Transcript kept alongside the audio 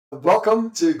Welcome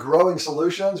to Growing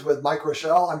Solutions with Mike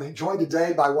Rochelle. I'm joined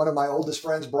today by one of my oldest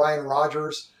friends, Bryan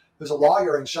Rogers, who's a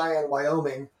lawyer in Cheyenne,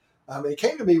 Wyoming. And he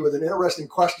came to me with an interesting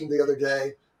question the other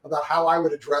day about how I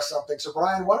would address something. So,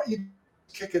 Bryan, why don't you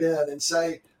kick it in and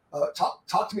say,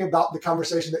 talk to me about the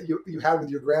conversation that you had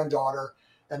with your granddaughter,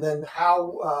 and then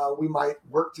how we might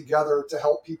work together to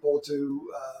help people to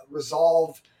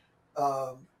resolve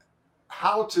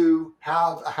how to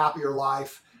have a happier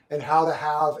life and how to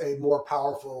have a more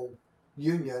powerful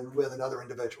union with another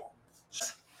individual.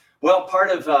 Well,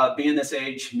 part of being this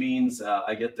age means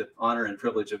I get the honor and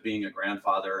privilege of being a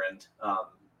grandfather. And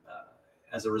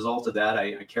as a result of that,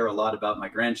 I care a lot about my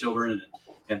grandchildren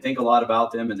and think a lot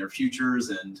about them and their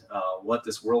futures and what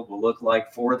this world will look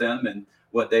like for them and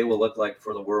what they will look like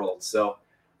for the world. So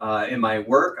in my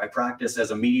work, I practice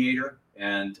as a mediator,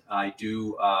 and I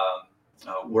do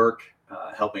work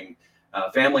helping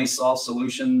families solve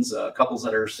solutions, couples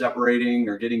that are separating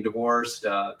or getting divorced,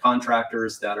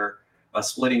 contractors that are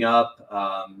splitting up,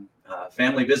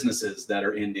 family businesses that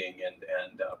are ending,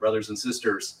 and brothers and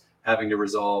sisters having to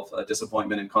resolve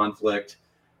disappointment and conflict,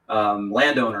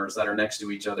 landowners that are next to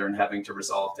each other and having to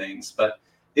resolve things. But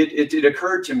it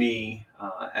occurred to me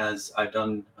as I've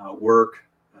done work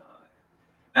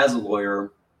as a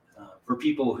lawyer for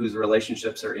people whose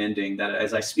relationships are ending, that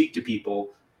as I speak to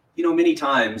people, many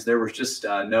times there was just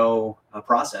no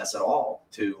process at all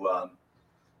to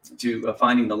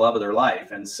finding the love of their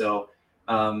life. And so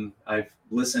I've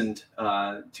listened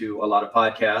to a lot of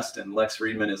podcasts, and Lex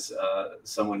Friedman is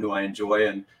someone who I enjoy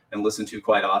and listen to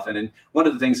quite often. And one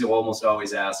of the things he'll almost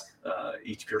always ask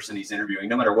each person he's interviewing,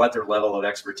 no matter what their level of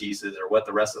expertise is or what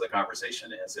the rest of the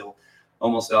conversation is, he'll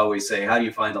almost always say, how do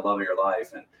you find the love of your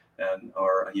life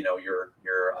or your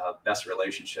best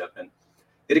relationship? And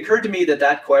it occurred to me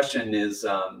that question is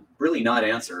really not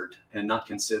answered and not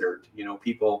considered.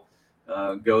 People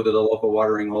go to the local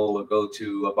watering hole or go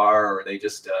to a bar, or they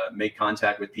just make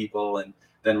contact with people, and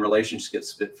then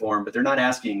relationships get formed, but they're not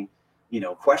asking,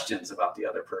 questions about the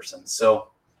other person. So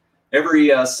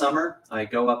every summer I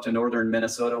go up to northern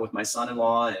Minnesota with my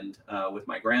son-in-law and with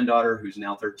my granddaughter, who's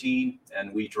now 13,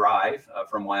 and we drive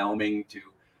from Wyoming to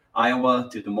Iowa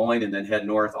to Des Moines, and then head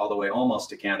north all the way almost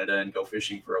to Canada and go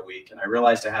fishing for a week. And I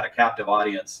realized I had a captive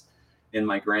audience in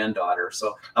my granddaughter.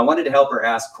 So I wanted to help her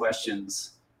ask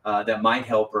questions that might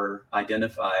help her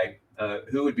identify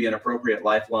who would be an appropriate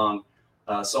lifelong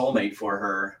soulmate for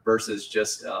her versus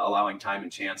just allowing time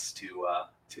and chance to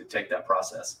take that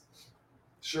process.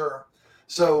 Sure.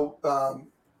 So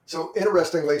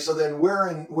interestingly, so then we're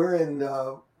in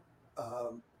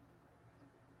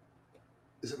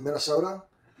is it Minnesota?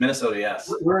 Minnesota,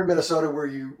 yes. We're in Minnesota. Were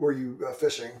you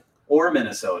fishing? Or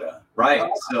Minnesota, right?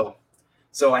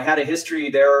 So I had a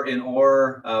history there in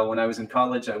Orr. When I was in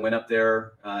college, I went up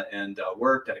there and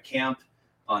worked at a camp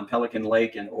on Pelican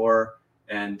Lake in Orr,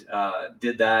 and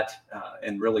did that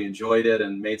and really enjoyed it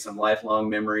and made some lifelong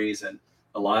memories. And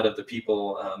a lot of the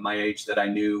people my age that I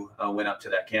knew went up to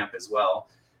that camp as well.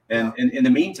 And in the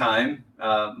meantime,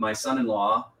 my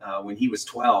son-in-law, when he was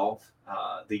 12,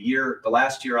 the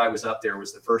last year I was up there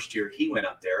was the first year he went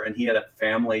up there, and he had a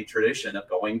family tradition of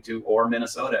going to Orr,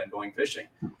 Minnesota and going fishing.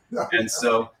 And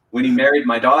so when he married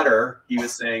my daughter, he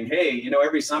was saying, hey,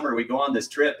 every summer we go on this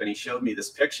trip, and he showed me this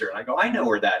picture, and I go, I know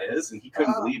where that is. And he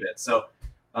couldn't believe it. So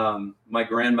my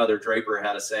grandmother Draper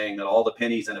had a saying that all the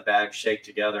pennies in a bag shake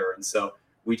together. And so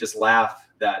we just laugh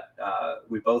that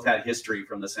we both had history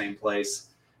from the same place,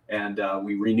 and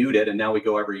we renewed it. And now we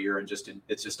go every year, and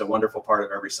it's just a wonderful part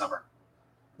of every summer.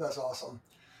 That's awesome.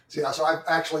 So I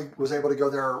actually was able to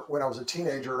go there when I was a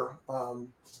teenager.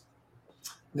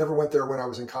 Never went there when I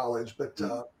was in college, but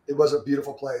it was a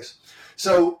beautiful place.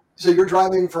 So you're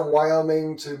driving from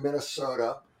Wyoming to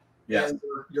Minnesota, yes, and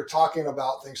you're talking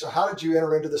about things. So how did you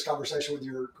enter into this conversation with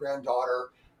your granddaughter,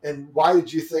 and why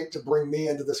did you think to bring me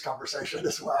into this conversation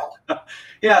as well?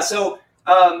 Yeah. So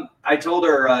I told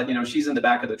her, she's in the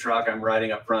back of the truck. I'm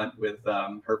riding up front with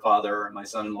her father and my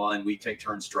son-in-law, and we take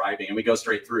turns driving, and we go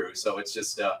straight through. So it's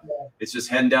just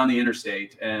heading down the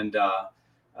interstate. And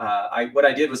what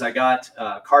I did was I got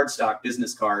cardstock,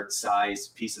 business card size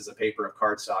pieces of paper of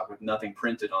cardstock with nothing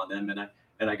printed on them,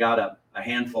 and I got a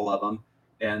handful of them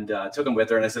and took them with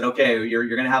her. And I said, okay, you're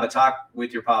going to have a talk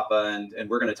with your papa, and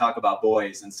we're going to talk about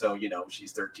boys. And so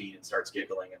she's 13 and starts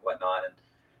giggling and whatnot.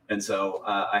 And so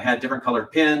I had different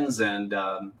colored pins, and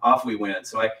off we went.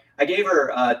 So I gave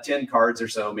her 10 cards or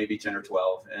so, maybe 10 or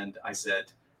 12. And I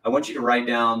said, I want you to write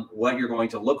down what you're going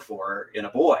to look for in a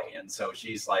boy. And so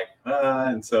she's like,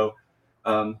 but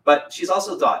she's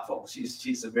also thoughtful.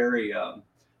 She's a very,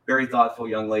 very thoughtful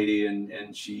young lady.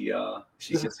 And she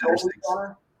considers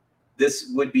things.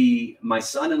 this would be my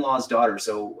son-in-law's daughter.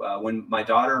 So when my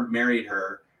daughter married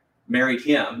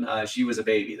him, she was a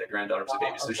baby. The granddaughter was a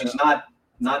baby. So Okay. she's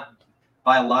not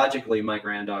biologically my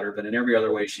granddaughter, but in every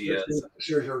other way she is.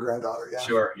 She's your granddaughter, yeah.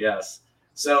 Sure, yes.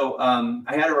 So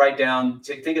I had to write down,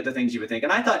 think of the things you would think.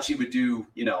 And I thought she would do,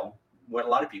 what a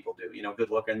lot of people do,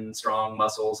 good looking, strong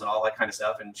muscles and all that kind of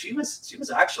stuff. And she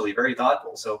was actually very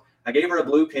thoughtful. So I gave her a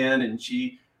blue pen and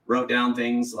she wrote down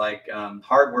things like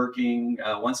hardworking,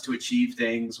 wants to achieve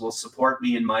things, will support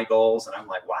me in my goals. And I'm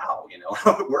like, wow,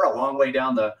 we're a long way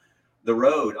down the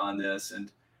road on this.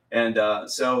 And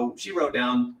so she wrote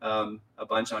down a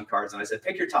bunch on cards and I said,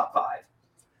 pick your top 5.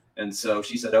 And so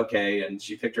she said, okay. And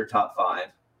she picked her top 5.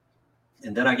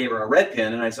 And then I gave her a red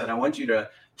pen and I said, I want you to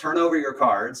turn over your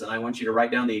cards and I want you to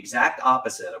write down the exact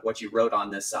opposite of what you wrote on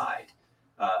this side.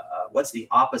 What's the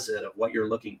opposite of what you're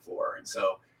looking for? And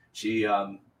so she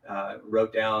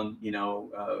wrote down,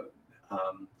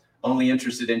 only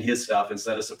interested in his stuff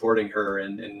instead of supporting her,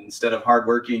 and instead of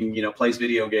hardworking, plays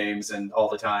video games and all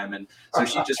the time. And so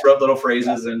she just wrote little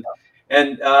phrases and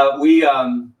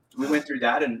we went through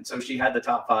that. And so she had the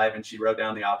top 5 and she wrote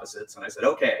down the opposites. And I said,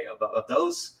 okay, of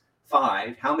those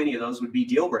 5, how many of those would be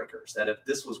deal breakers? That if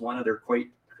this was one of their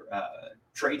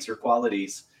traits or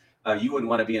qualities, you wouldn't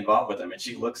want to be involved with them. And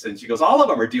she looks and she goes, all of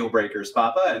them are deal breakers,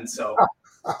 Papa. And so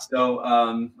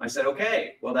I said,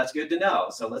 okay, well, that's good to know.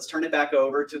 So let's turn it back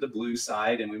over to the blue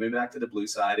side. And we moved back to the blue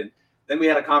side. And then we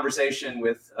had a conversation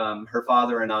with her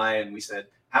father and I, and we said,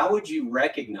 how would you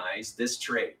recognize this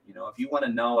trait? If you want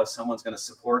to know if someone's going to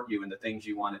support you in the things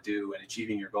you want to do and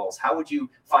achieving your goals, how would you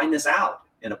find this out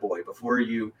in a boy before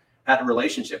you had a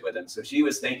relationship with him? So she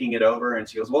was thinking it over and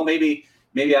she goes, well, maybe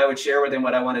I would share with him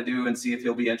what I want to do and see if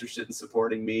he'll be interested in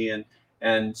supporting me.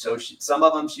 And so some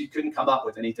of them, she couldn't come up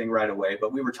with anything right away,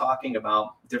 but we were talking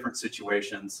about different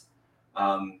situations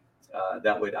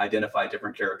that would identify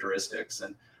different characteristics.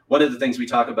 And one of the things we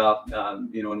talk about,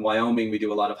 in Wyoming, we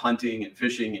do a lot of hunting and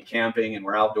fishing and camping, and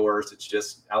we're outdoors. It's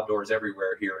just outdoors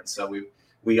everywhere here. And so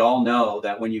we all know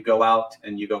that when you go out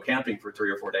and you go camping for 3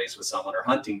 or 4 days with someone or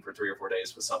hunting for 3 or 4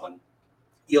 days with someone,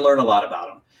 you learn a lot about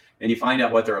them and you find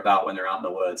out what they're about when they're out in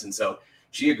the woods. And so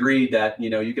she agreed that,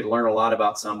 you could learn a lot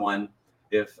about someone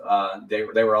if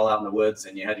they were all out in the woods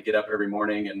and you had to get up every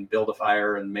morning and build a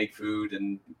fire and make food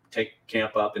and take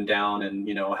camp up and down. And,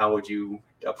 how would you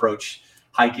approach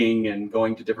hiking and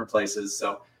going to different places?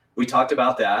 So we talked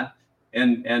about that.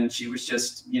 And she was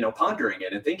just, pondering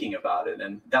it and thinking about it.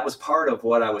 And that was part of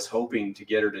what I was hoping to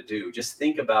get her to do. Just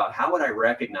think about, how would I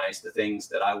recognize the things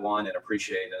that I want and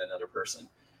appreciate in another person?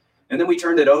 And then we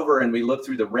turned it over and we looked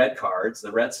through the red cards,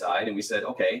 the red side, and we said,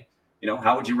 okay,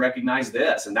 how would you recognize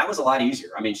this? And that was a lot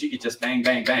easier. I mean, she could just bang,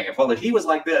 bang, bang. If he was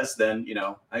like this, then,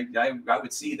 I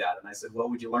would see that. And I said, well,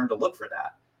 would you learn to look for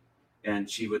that? And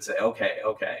she would say, okay.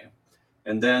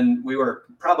 And then we were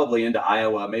probably into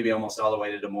Iowa, maybe almost all the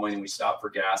way to Des Moines, and we stopped for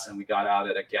gas and we got out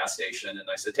at a gas station and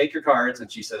I said, take your cards.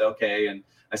 And she said, okay. And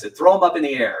I said, throw them up in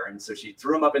the air. And so she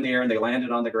threw them up in the air and they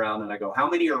landed on the ground. And I go, how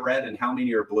many are red and how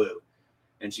many are blue?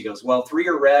 And she goes, well, 3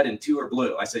 are red and 2 are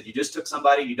blue. I said, you just took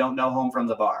somebody you don't know home from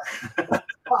the bar.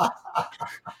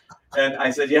 And I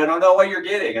said, yeah, I don't know what you're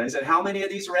getting. And I said, how many of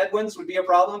these red ones would be a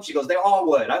problem? She goes, they all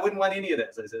would. I wouldn't want any of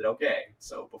this. I said, okay.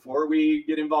 So before we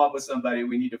get involved with somebody,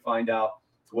 we need to find out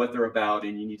what they're about.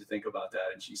 And you need to think about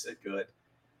that. And she said, good.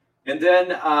 And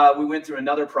then we went through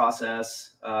another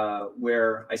process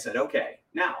where I said, okay,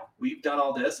 now we've done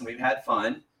all this and we've had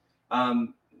fun.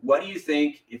 What do you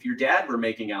think if your dad were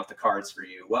making out the cards for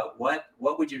you? What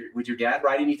would your dad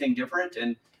write anything different?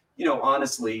 And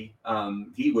honestly,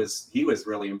 he was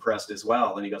really impressed as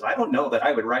well. And he goes, I don't know that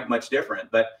I would write much different,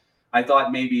 but I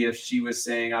thought maybe if she was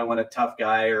saying I want a tough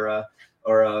guy or a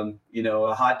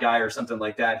hot guy or something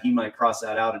like that, he might cross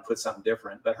that out and put something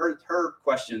different. But her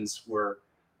questions were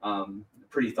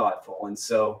pretty thoughtful. And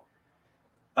so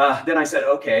then I said,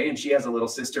 okay. And she has a little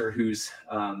sister who's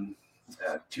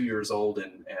 2 years old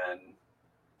and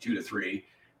 2 to 3.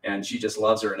 And she just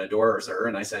loves her and adores her.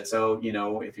 And I said, so,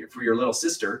 if you're for your little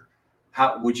sister,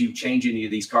 how would you change any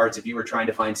of these cards if you were trying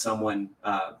to find someone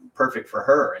perfect for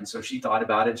her? And so she thought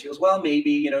about it. And she goes, well,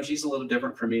 maybe, she's a little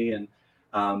different for me. And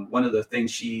one of the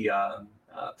things she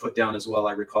put down as well,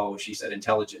 I recall, was she said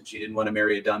intelligent. She didn't want to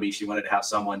marry a dummy. She wanted to have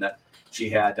someone that she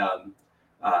had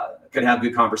could have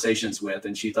good conversations with.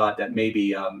 And she thought that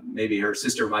maybe her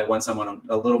sister might want someone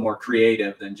a little more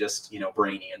creative than just,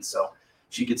 brainy. And so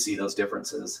she could see those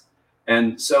differences.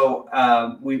 And so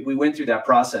we went through that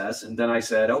process. And then I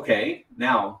said, okay,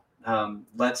 now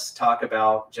let's talk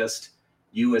about just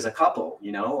you as a couple.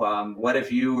 What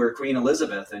if you were Queen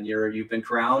Elizabeth and you've been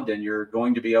crowned and you're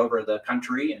going to be over the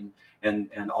country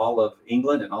and all of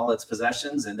England and all its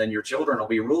possessions, and then your children will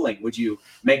be ruling. Would you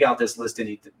make out this list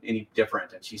any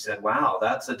different? And she said, wow,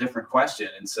 that's a different question.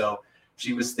 And so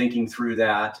she was thinking through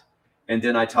that. And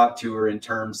then I talked to her in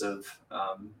terms of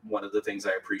one of the things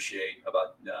I appreciate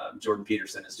about Jordan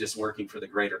Peterson is just working for the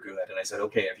greater good. And I said,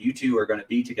 okay, if you two are going to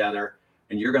be together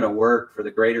and you're going to work for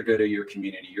the greater good of your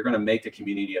community, you're going to make the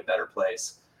community a better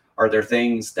place. Are there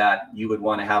things that you would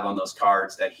want to have on those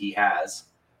cards that he has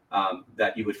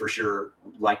that you would for sure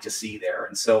like to see there?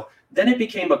 And so then it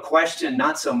became a question,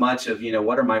 not so much of,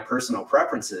 what are my personal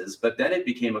preferences, but then it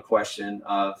became a question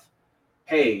of,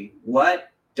 hey, what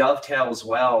dovetails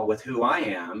well with who I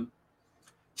am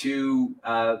to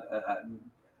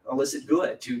elicit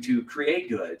good, to create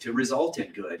good, to result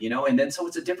in good, and then so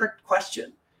it's a different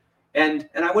question. And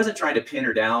I wasn't trying to pin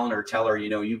her down or tell her,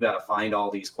 you've got to find all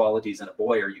these qualities in a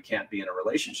boy or you can't be in a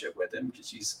relationship with him, because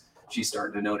she's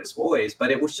starting to notice boys.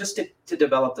 But it was just to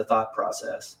develop the thought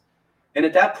process. And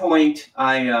at that point,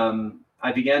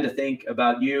 I began to think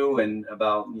about you and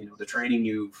about, the training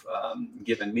you've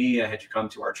given me. I had you come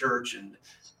to our church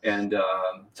and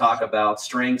talk about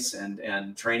strengths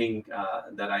and training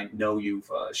that I know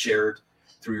you've shared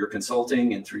through your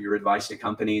consulting and through your advice to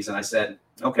companies. And I said,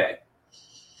 okay,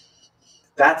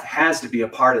 that has to be a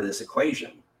part of this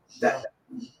equation. That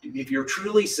if you're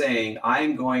truly saying,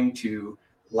 I'm going to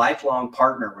lifelong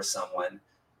partner with someone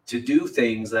to do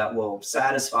things that will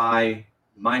satisfy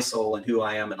my soul and who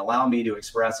I am and allow me to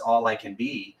express all I can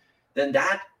be, then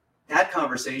that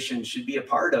conversation should be a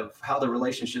part of how the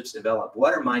relationships develop.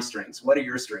 What are my strengths? What are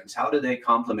your strengths? How do they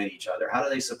complement each other? How do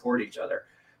they support each other?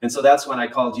 And so that's when I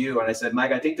called you and I said,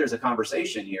 Mike, I think there's a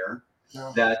conversation here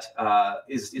that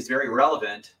is very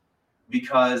relevant,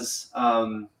 because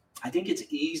I think it's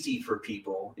easy for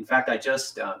people. In fact, I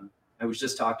was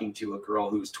just talking to a girl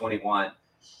who's 21,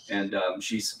 and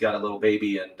she's got a little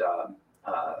baby, and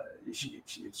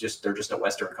they're just a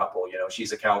Western couple.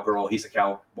 She's a cowgirl, he's a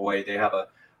cowboy. They have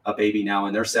a baby now,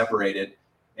 and they're separated.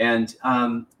 And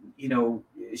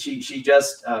she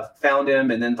just found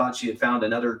him, and then thought she had found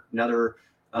another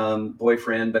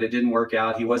boyfriend, but it didn't work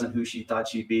out. He wasn't who she thought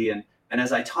she'd be. And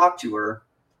as I talked to her,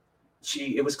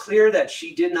 it was clear that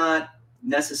she did not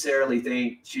necessarily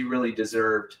think she really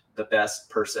deserved the best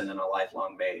person in a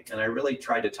lifelong mate. And I really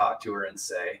tried to talk to her and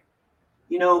say,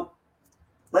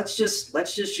 let's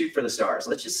just shoot for the stars.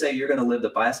 Let's just say you're going to live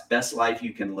the best life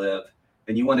you can live,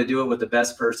 and you want to do it with the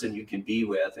best person you can be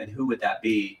with. And who would that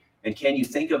be? And can you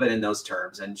think of it in those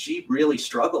terms? And she really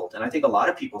struggled. And I think a lot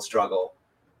of people struggle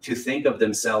to think of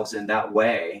themselves in that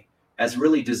way as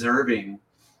really deserving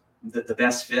the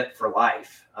best fit for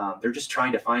life. They're just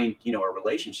trying to find, a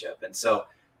relationship. And so,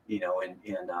 in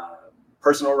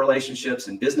personal relationships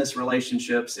and business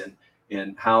relationships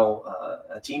and how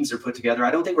teams are put together,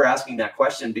 I don't think we're asking that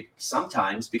question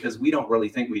sometimes because we don't really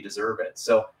think we deserve it.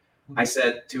 So I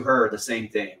said to her the same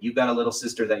thing. You've got a little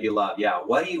sister that you love. Yeah.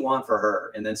 What do you want for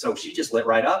her? And then so she just lit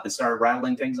right up and started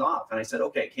rattling things off. And I said,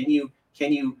 okay, can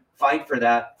you fight for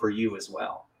that for you as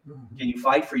well? Can you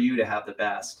fight for you to have the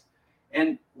best?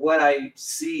 And what I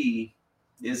see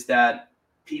is that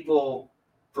people,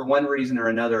 for one reason or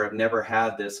another, have never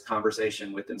had this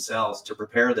conversation with themselves to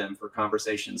prepare them for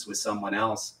conversations with someone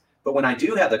else. But when I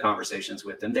do have the conversations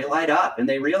with them, they light up and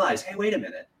they realize, hey, wait a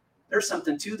minute, there's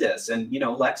something to this. And,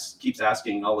 Lex keeps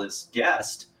asking all his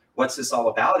guests, what's this all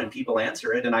about? And people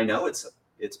answer it. And I know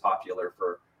it's popular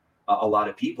for a lot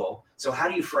of people. So how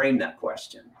do you frame that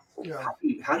question? Yeah.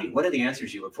 What are the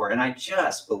answers you look for? And I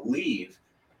just believe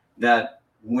that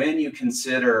when you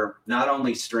consider not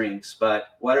only strengths, but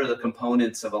what are the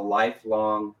components of a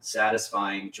lifelong,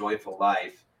 satisfying, joyful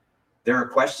life, there are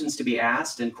questions to be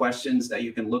asked and questions that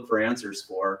you can look for answers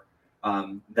for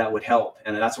that would help.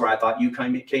 And that's where I thought you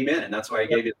came in, and that's why I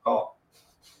gave you the call.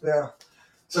 Yeah.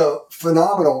 So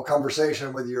phenomenal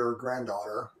conversation with your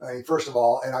granddaughter. I mean, first of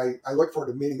all, and I look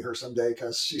forward to meeting her someday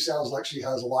because she sounds like she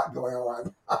has a lot going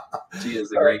on. She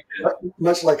is a great kid.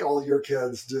 Much like all your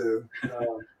kids do.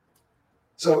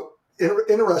 So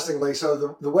interestingly,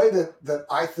 so the way that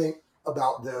I think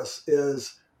about this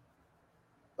is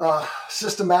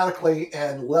systematically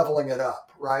and leveling it up,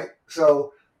 right?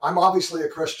 So I'm obviously a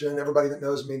Christian. Everybody that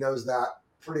knows me knows that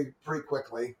pretty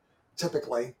quickly,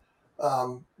 typically.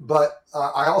 But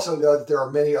I also know that there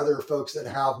are many other folks that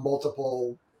have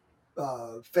multiple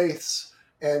faiths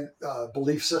and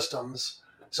belief systems.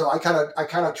 So I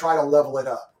kind of try to level it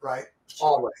up, right?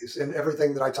 Always in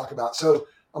everything that I talk about. So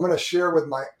I'm going to share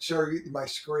my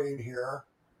screen here,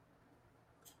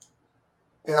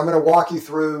 and I'm going to walk you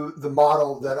through the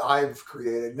model that I've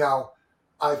created. Now,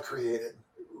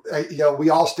 we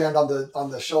all stand on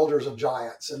the shoulders of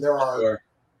giants, and there are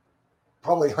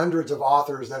probably hundreds of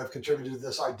authors that have contributed to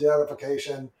this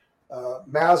identification.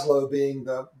 Maslow being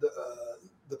the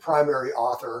primary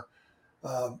author.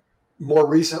 More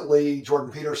recently,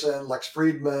 Jordan Peterson, Lex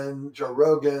Friedman, Joe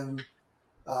Rogan.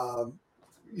 For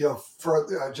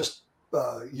just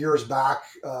years back,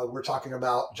 we're talking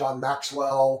about John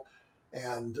Maxwell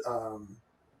and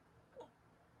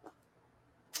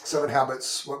Seven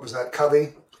Habits. What was that?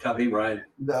 Covey. Covey, right?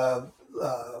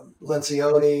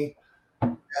 Lencioni,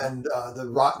 and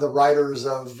the writers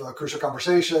of Crucial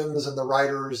Conversations and the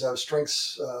writers of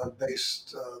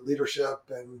Strengths-Based Leadership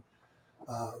and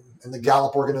the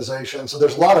Gallup organization. So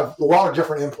there's a lot of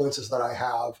different influences that I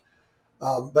have.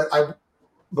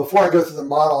 Before I go through the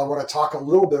model, I want to talk a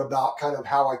little bit about kind of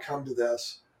how I come to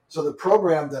this. So the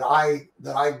program that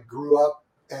I grew up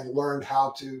and learned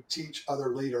how to teach other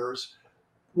leaders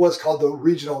was called the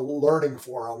Regional Learning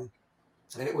Forum.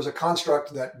 And it was a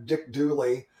construct that Dick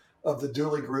Dooley of the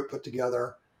Dooley Group put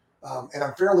together. And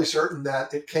I'm fairly certain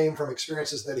that it came from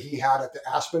experiences that he had at the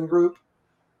Aspen Group,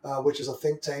 which is a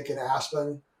think tank in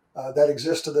Aspen that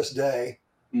exists to this day.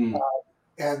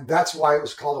 And that's why it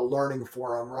was called a learning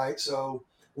forum, right? So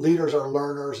leaders are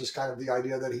learners is kind of the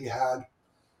idea that he had.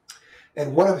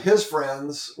 And one of his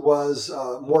friends was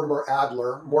Mortimer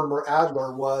Adler. Mortimer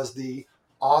Adler was the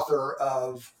author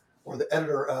of, or the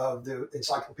editor of, the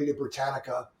Encyclopedia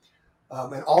Britannica.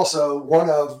 And also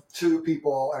one of two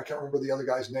people, I can't remember the other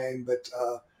guy's name, but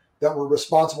that were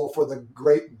responsible for the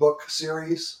Great Book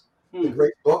series, the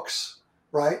Great Books,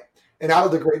 right? And out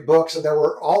of the Great Books, and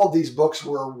all of these books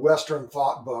were Western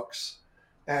thought books.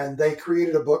 And they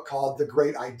created a book called The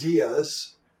Great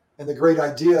Ideas. And the Great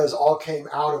Ideas all came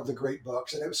out of the Great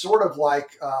Books. And it was sort of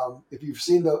like, if you've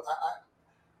seen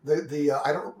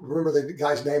I don't remember the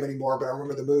guy's name anymore, but I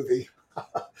remember the movie.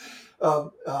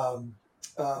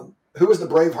 Who was the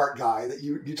Braveheart guy that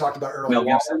you talked about earlier? Mel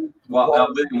Gibson?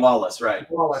 Wallace, right.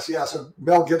 Wallace, yeah. So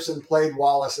Mel Gibson played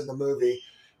Wallace in the movie.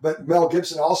 But Mel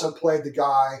Gibson also played the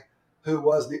guy who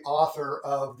was the author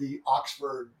of the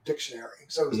Oxford Dictionary.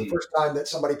 So it was the first time that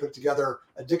somebody put together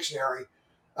a dictionary.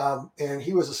 And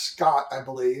he was a Scot, I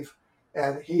believe.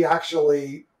 And he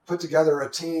actually put together a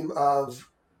team of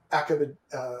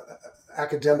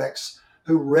academics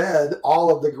who read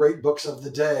all of the great books of the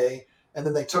day. And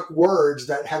then they took words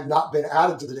that had not been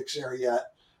added to the dictionary yet.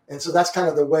 And so that's kind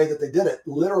of the way that they did it.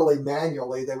 Literally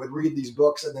manually, they would read these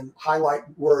books and then highlight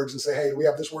words and say, hey, do we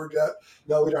have this word yet?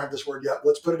 No, we don't have this word yet.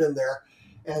 Let's put it in there.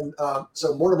 And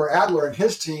so Mortimer Adler and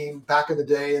his team back in the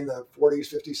day in the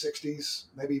 40s, 50s, 60s,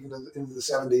 maybe even into the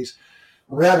 70s,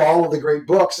 read all of the great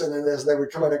books. And then as they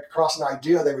would come across an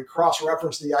idea, they would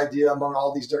cross-reference the idea among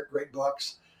all these great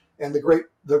books. And the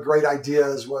great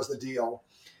ideas was the deal.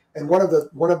 And one of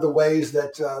the ways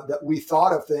that we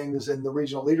thought of things in the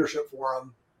Regional Leadership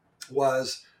Forum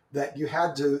was that you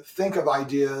had to think of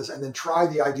ideas and then try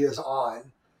the ideas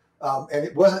on. And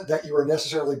it wasn't that you were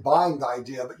necessarily buying the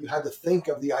idea, but you had to think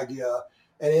of the idea.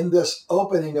 And in this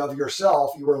opening of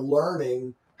yourself, you were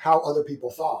learning how other people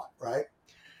thought, right?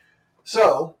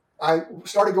 So I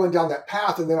started going down that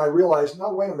path, and then I realized,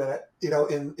 no, wait a minute,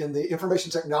 in the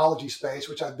information technology space,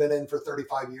 which I've been in for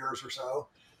 35 years or so,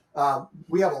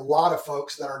 we have a lot of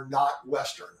folks that are not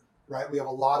Western, right? We have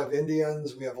a lot of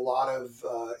Indians. We have a lot of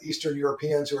Eastern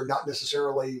Europeans who are not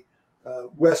necessarily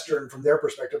Western from their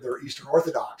perspective. They're Eastern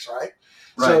Orthodox, right?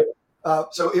 Right.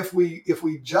 So if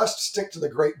we just stick to the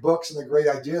great books and the great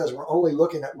ideas, we're only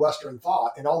looking at Western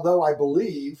thought. And although I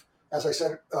believe, as I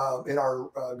said in our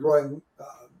growing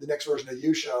the next version of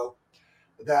You show,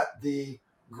 that the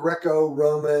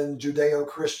Greco-Roman,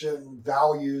 Judeo-Christian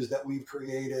values that we've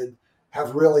created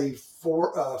have really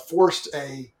forced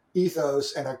a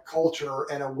ethos and a culture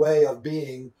and a way of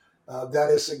being that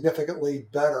is significantly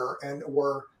better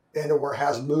or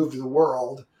has moved the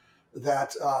world,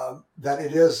 that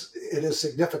it is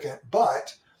significant.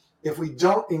 But if we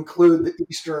don't include the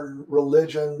Eastern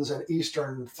religions and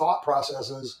Eastern thought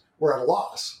processes, we're at a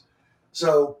loss.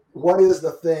 So what is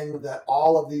the thing that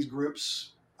all of these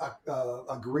groups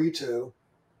agree to,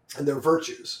 and their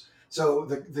virtues? So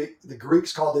the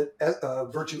Greeks called it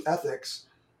virtue ethics,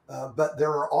 but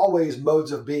there are always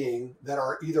modes of being that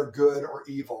are either good or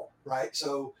evil, right?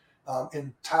 So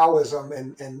in Taoism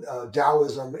and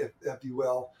Taoism, if you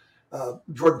will,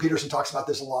 Jordan Peterson talks about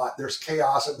this a lot. There's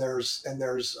chaos and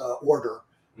there's order,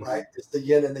 right? It's the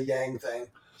yin and the yang thing.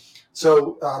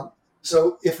 So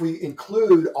if we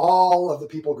include all of the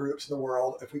people groups in the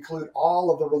world, if we include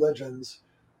all of the religions,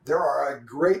 there are a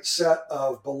great set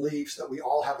of beliefs that we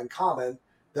all have in common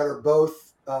that are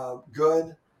both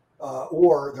good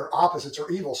or their opposites or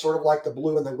evil, sort of like the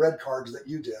blue and the red cards that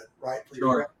you did, right?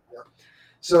 Sure.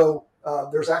 So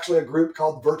There's actually a group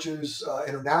called Virtues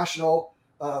International,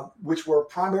 which were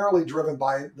primarily driven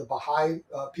by the Baha'i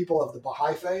people of the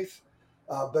Baha'i faith,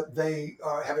 but they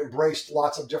have embraced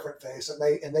lots of different faiths,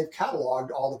 and they've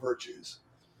cataloged all the virtues.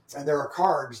 And there are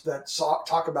cards that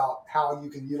talk about how you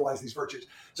can utilize these virtues.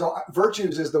 So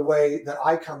virtues is the way that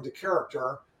I come to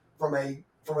character from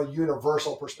a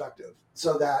universal perspective,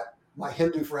 so that my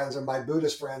Hindu friends and my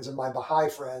Buddhist friends and my Baha'i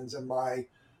friends and my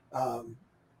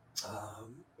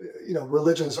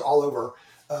religions all over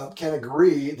can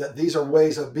agree that these are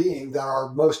ways of being that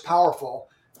are most powerful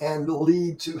and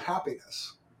lead to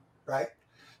happiness, right?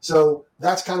 So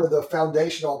that's kind of the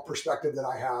foundational perspective that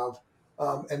I have.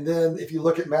 And then if you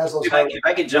look at Maslow's... If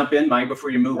I could jump in, Mike,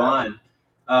 before you move on.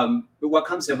 What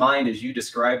comes to mind as you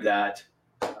describe that,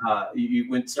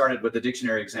 you started with the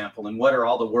dictionary example, and what are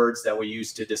all the words that we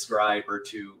use to describe or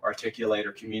to articulate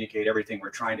or communicate everything we're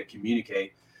trying to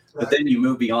communicate. But then you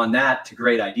move beyond that to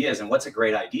great ideas. And what's a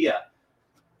great idea?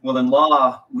 Well, in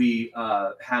law, we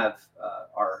have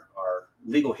our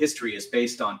legal history is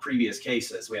based on previous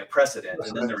cases. We have precedent,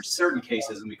 and then there are certain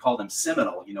cases, and we call them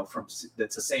seminal.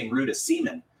 That's the same root as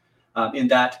semen, in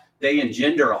that they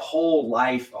engender a whole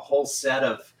life, a whole set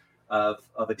of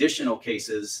additional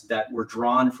cases that were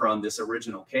drawn from this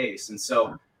original case. And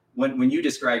so, when you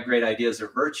describe great ideas or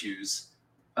virtues,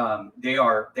 they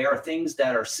are things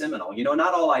that are seminal.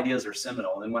 Not all ideas are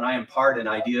seminal. And when I impart an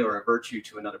idea or a virtue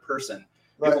to another person,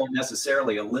 it won't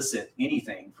necessarily elicit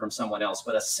anything from someone else.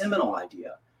 But a seminal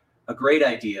idea, a great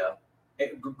idea,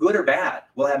 good or bad,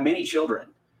 will have many children.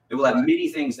 It will have many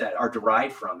things that are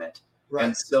derived from it.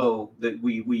 And so that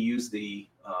we use the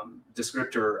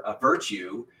descriptor of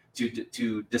virtue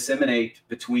to disseminate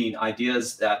between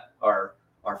ideas that are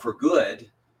for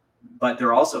good, but there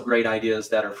are also great ideas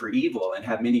that are for evil and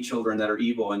have many children that are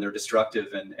evil and they're destructive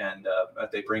and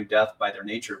they bring death by their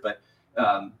nature. But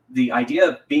the idea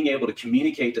of being able to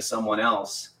communicate to someone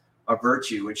else a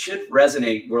virtue, it should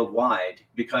resonate worldwide,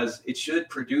 because it should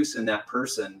produce in that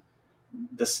person,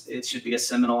 it should be a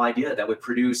seminal idea that would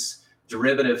produce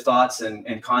derivative thoughts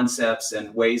and concepts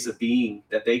and ways of being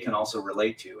that they can also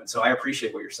relate to. And so I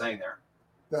appreciate what you're saying there.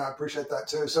 Yeah, I appreciate that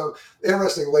too. So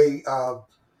interestingly, I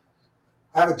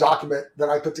have a document that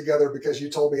I put together because you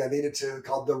told me I needed to,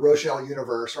 called the Rochelle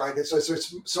universe, right? It's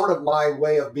sort of my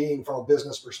way of being from a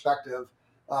business perspective,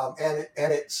 and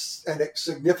it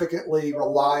significantly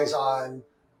relies on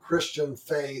Christian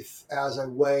faith as a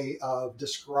way of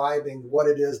describing what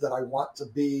it is that I want to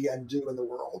be and do in the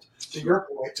world. To your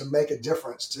point, to make a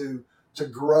difference, to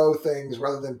grow things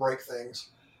rather than break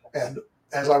things. And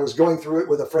as I was going through it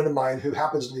with a friend of mine who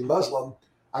happens to be Muslim,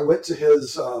 I went to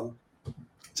his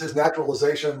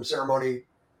naturalization ceremony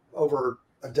over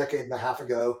a decade and a half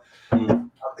ago.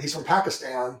 He's from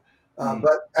Pakistan.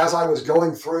 But as I was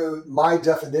going through my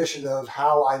definition of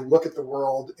how I look at the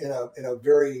world in a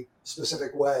very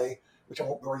specific way, which I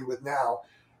won't bore you with now,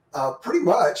 pretty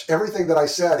much everything that I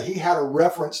said, he had a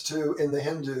reference to in the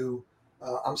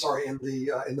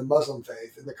in the Muslim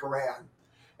faith, in the Quran.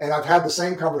 And I've had the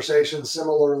same conversation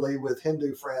similarly with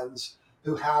Hindu friends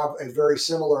who have a very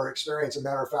similar experience. As a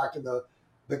matter of fact, in the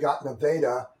Begotten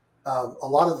Veda, a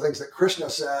lot of the things that Krishna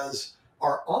says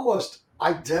are almost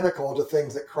identical to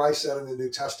things that Christ said in the New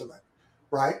Testament,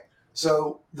 right?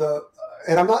 So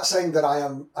and I'm not saying that I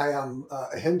am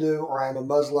a Hindu or I am a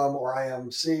Muslim or I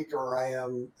am Sikh or I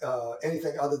am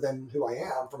anything other than who I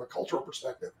am from a cultural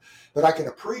perspective, but I can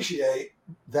appreciate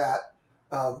that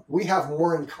we have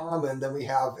more in common than we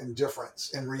have in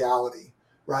difference in reality,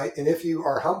 right? And if you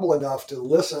are humble enough to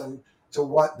listen to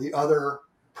what the other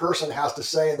person has to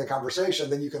say in the conversation,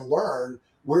 then you can learn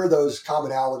where those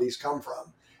commonalities come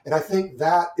from. And I think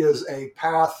that is a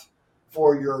path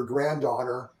for your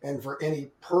granddaughter and for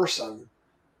any person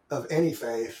of any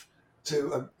faith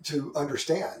to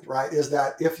understand, right? Is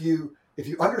that if you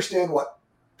understand what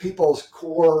people's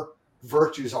core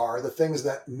virtues are, the things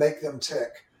that make them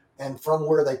tick, and from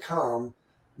where they come,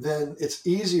 then it's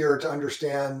easier to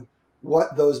understand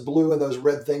what those blue and those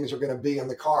red things are going to be in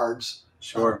the cards.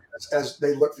 Sure. As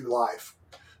they look through life.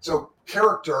 So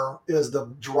character is the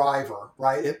driver,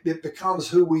 right? It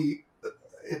becomes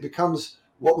it becomes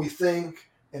what we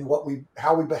think and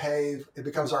how we behave. It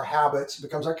becomes our habits, it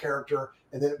becomes our character,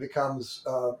 and then it becomes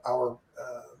our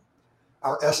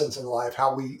essence in life,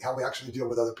 how we actually deal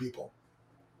with other people.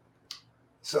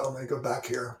 So I'm going to go back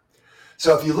here.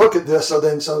 So if you look at this, so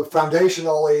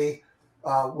foundationally,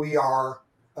 we are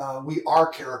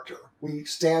character. We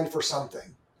stand for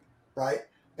something, right?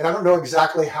 And I don't know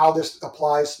exactly how this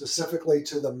applies specifically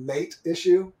to the mate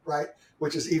issue, right?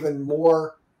 Which is even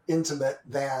more intimate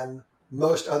than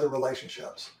most other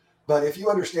relationships. But if you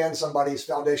understand somebody's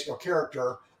foundational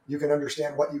character, you can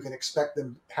understand what you can expect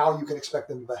them, how you can expect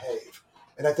them to behave.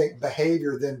 And I think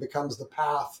behavior then becomes the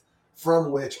path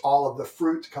from which all of the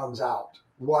fruit comes out,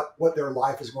 what their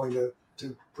life is going to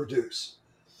produce.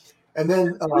 And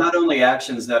then not only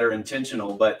actions that are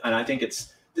intentional, and I think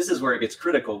this is where it gets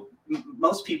critical.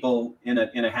 Most people in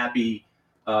a happy,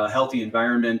 healthy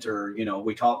environment, or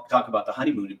we talk about the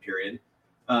honeymoon period.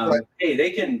 right. Hey,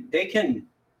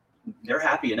 they're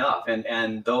happy enough,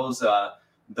 and those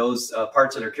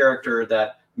parts of their character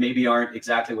that maybe aren't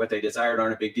exactly what they desired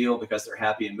aren't a big deal because they're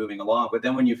happy and moving along. But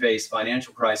then when you face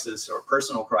financial crisis or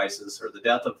personal crisis or the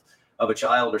death of a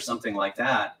child or something like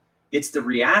that, it's the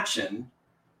reaction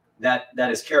that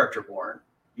is character born.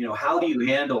 How do you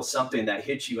handle something that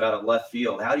hits you out of left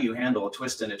field? How do you handle a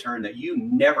twist and a turn that you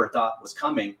never thought was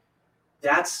coming?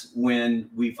 That's when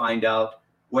we find out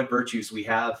what virtues we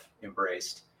have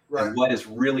embraced, Right. and what is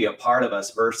really a part of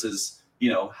us versus,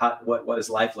 what does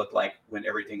life look like when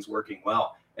everything's working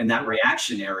well? And that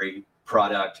reactionary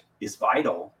product is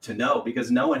vital to know,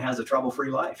 because no one has a trouble-free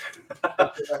life.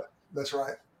 That's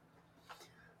right.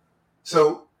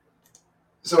 So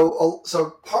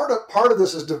part of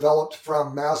this is developed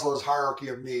from Maslow's hierarchy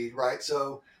of need, right?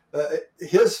 So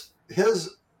his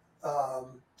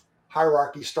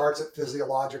hierarchy starts at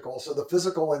physiological. So the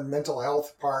physical and mental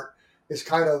health part is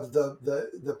kind of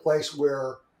the place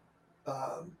where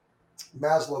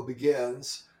Maslow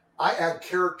begins. I add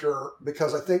character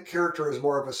because I think character is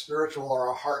more of a spiritual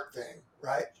or a heart thing,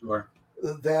 right? Sure.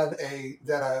 Than a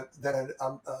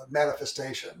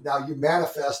manifestation. Now you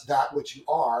manifest that which you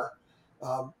are.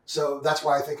 So that's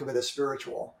why I think of it as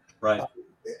spiritual. Right.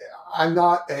 I'm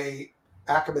not a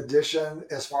academician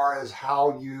as far as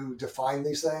how you define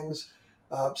these things.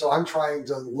 So I'm trying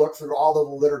to look through all of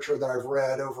the literature that I've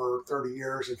read over 30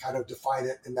 years and kind of define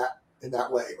it in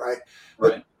that way, right?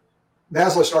 Right. But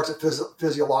Maslow starts at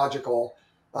physiological,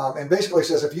 and basically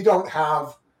says if you don't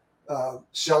have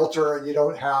shelter and you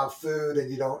don't have food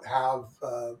and you don't have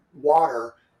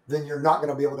water, then you're not going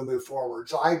to be able to move forward.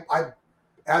 So I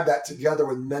add that together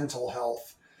with mental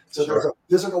health. So Sure. There's a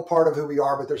physical part of who we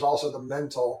are, but there's also the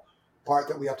mental part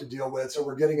that we have to deal with. So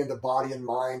we're getting into body and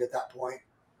mind at that point.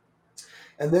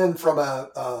 And then from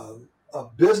a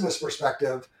business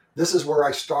perspective, this is where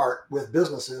I start with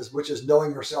businesses, which is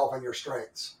knowing yourself and your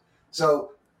strengths.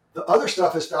 So the other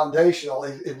stuff is foundational.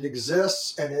 It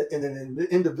exists, and in an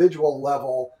individual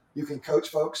level, you can coach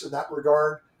folks in that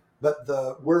regard. But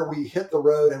where we hit the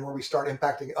road and where we start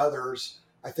impacting others,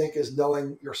 I think, is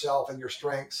knowing yourself and your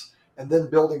strengths, and then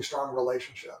building strong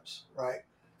relationships, right?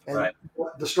 And right.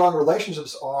 What the strong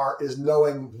relationships is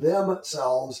knowing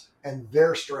themselves and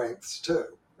their strengths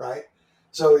too, right?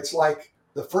 So it's like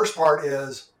the first part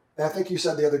is, and I think you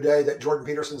said the other day that Jordan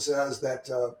Peterson says that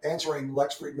answering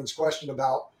Lex Friedman's question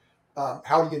about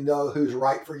how do you know who's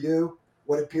right for you?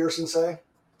 What did Peterson say?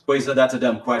 Well, he said that's a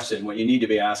dumb question. What you need to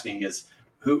be asking is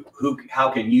how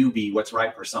can you be what's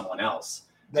right for someone else?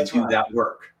 That's and do right. that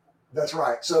work. That's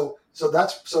right. So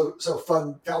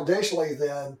foundationally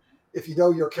then, if you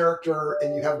know your character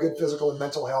and you have good physical and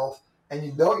mental health and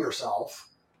you know yourself,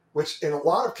 which in a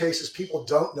lot of cases people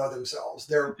don't know themselves.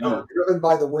 They're driven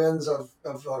by the winds of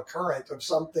current of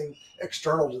something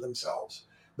external to themselves.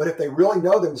 But if they really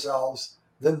know themselves,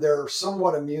 then they're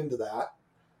somewhat immune to that.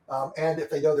 And if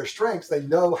they know their strengths, they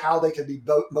know how they can be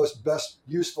most best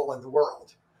useful in the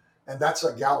world. And that's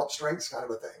a Gallup strengths kind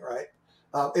of a thing, right?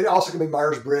 It also can be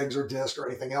Myers-Briggs or DISC or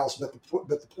anything else. But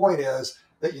the point is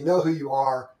that you know who you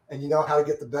are and you know how to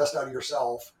get the best out of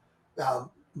yourself.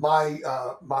 My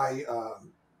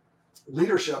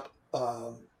leadership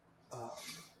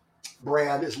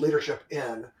brand is Leadership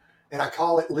In. And I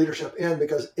call it Leadership In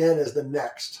because in is the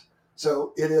next.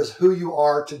 So it is who you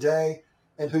are today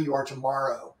and who you are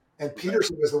tomorrow. And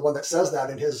Peterson is the one that says that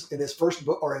in his first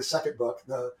book or his second book,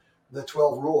 the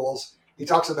 12 Rules. He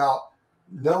talks about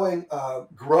knowing,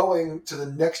 growing to the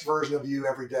next version of you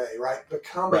every day, right?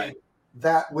 Becoming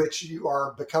that which you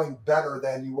are, becoming better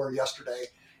than you were yesterday.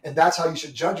 And that's how you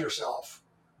should judge yourself,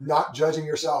 not judging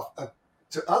yourself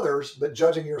to others, but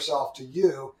judging yourself to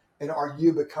you. And are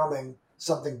you becoming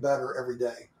something better every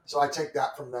day? So I take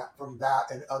that from that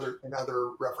and other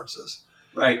references.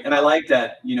 Right. And I like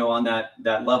that, on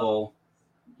that level,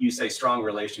 you say strong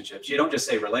relationships. You don't just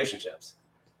say relationships.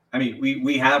 I mean,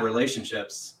 we have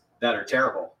relationships that are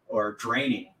terrible or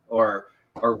draining or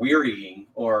wearying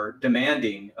or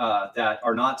demanding that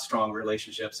are not strong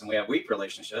relationships. And we have weak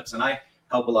relationships. And I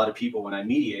help a lot of people when I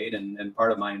mediate. And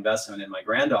part of my investment in my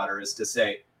granddaughter is to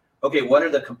say, okay, what are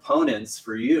the components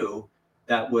for you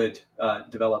that would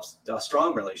develop a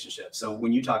strong relationship? So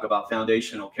when you talk about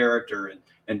foundational character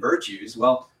and virtues.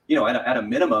 Well, at a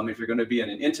minimum, if you're going to be in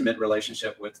an intimate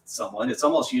relationship with someone, it's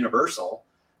almost universal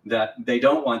that they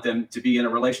don't want them to be in a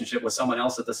relationship with someone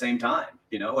else at the same time.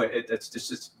 It's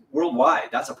just worldwide.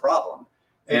 That's a problem.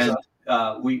 Exactly.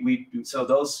 And so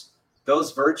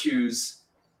those virtues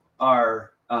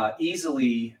are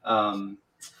easily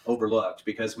overlooked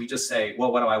because we just say,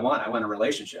 well, what do I want? I want a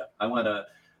relationship. I want a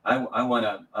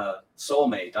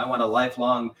soulmate. I want a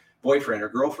lifelong boyfriend or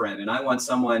girlfriend, and I want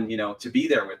someone, to be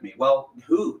there with me. Well,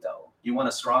 who though? You want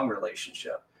a strong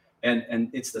relationship, and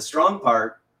it's the strong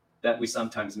part that we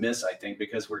sometimes miss, I think,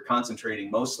 because we're concentrating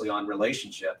mostly on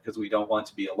relationship because we don't want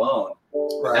to be alone.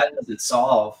 Right. That doesn't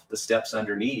solve the steps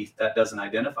underneath. That doesn't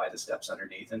identify the steps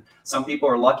underneath. And some people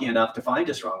are lucky enough to find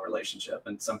a strong relationship,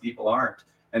 and some people aren't,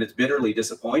 and it's bitterly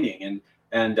disappointing.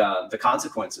 And the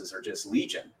consequences are just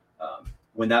legion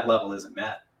when that level isn't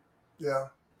met. Yeah.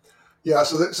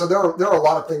 So there are a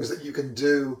lot of things that you can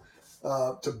do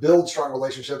to build strong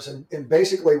relationships, and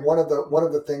basically one of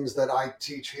the things that I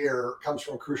teach here comes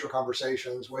from Crucial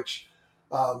Conversations, which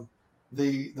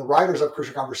the writers of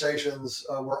Crucial Conversations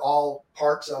were all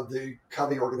parts of the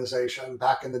Covey organization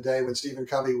back in the day when Stephen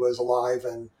Covey was alive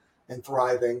and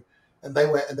thriving, and they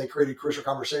went and they created Crucial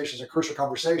Conversations. And Crucial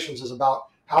Conversations is about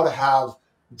how to have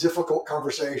difficult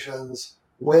conversations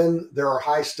when there are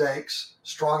high stakes,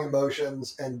 strong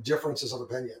emotions, and differences of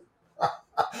opinion.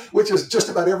 Which is just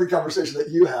about every conversation that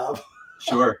you have.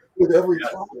 Sure. With every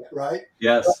client, right?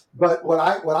 Yes. But what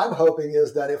I'm hoping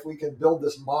is that if we can build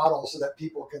this model so that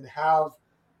people can have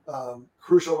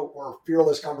crucial or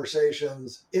fearless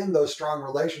conversations in those strong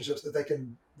relationships, that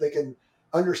they can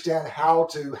understand how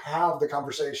to have the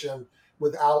conversation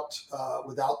without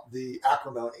the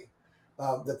acrimony,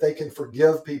 that they can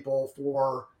forgive people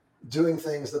for doing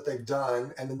things that they've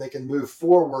done, and then they can move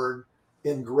forward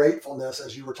in gratefulness,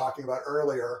 as you were talking about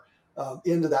earlier,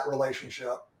 into that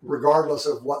relationship, regardless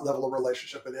of what level of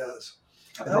relationship it is.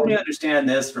 Help me understand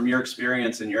this from your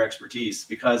experience and your expertise,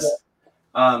 because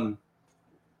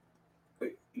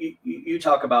you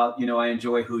talk about, I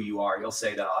enjoy who you are. You'll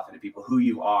say that often to people, who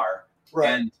you are.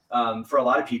 Right. And for a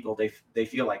lot of people, they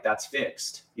feel like that's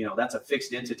fixed. That's a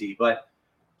fixed entity. But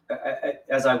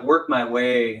as I work my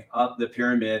way up the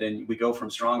pyramid and we go from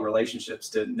strong relationships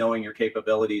to knowing your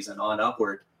capabilities and on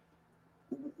upward,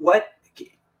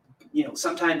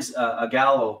 sometimes a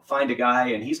gal will find a guy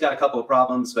and he's got a couple of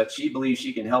problems, but she believes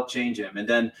she can help change him. And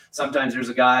then sometimes there's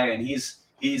a guy and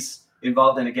he's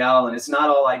involved in a gal and it's not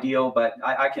all ideal, but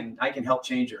I can help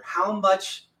change her. How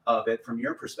much of it, from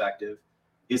your perspective,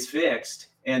 is fixed,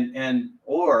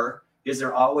 or is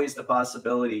there always the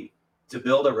possibility to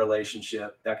build a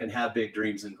relationship that can have big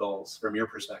dreams and goals, from your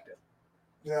perspective?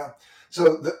 Yeah.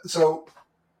 So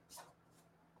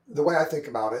the way I think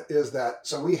about it is that,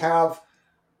 so we have,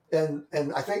 and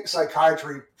I think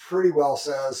psychiatry pretty well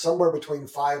says somewhere between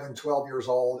 5 and 12 years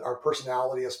old, our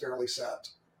personality is fairly set.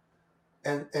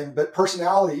 But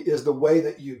personality is the way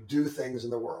that you do things in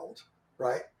the world,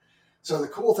 right? So the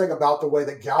cool thing about the way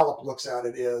that Gallup looks at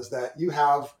it is that you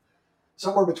have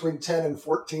somewhere between 10 and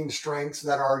 14 strengths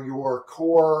that are your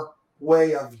core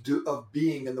way of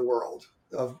being in the world,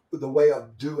 of the way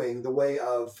of doing, the way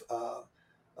of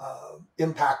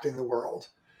impacting the world.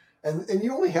 And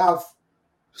you only have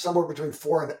somewhere between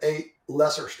 4 and 8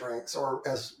 lesser strengths, or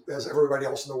as everybody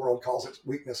else in the world calls it,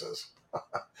 weaknesses.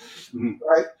 Mm-hmm.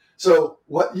 Right? So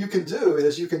what you can do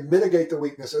is you can mitigate the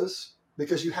weaknesses,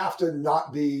 because you have to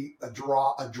not be a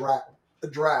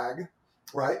drag,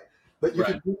 right? But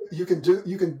you can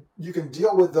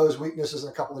deal with those weaknesses in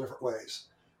a couple of different ways.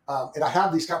 And I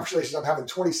have these conversations. I'm having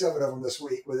 27 of them this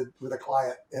week with a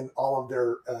client and all of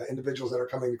their individuals that are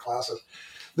coming to classes.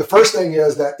 The first thing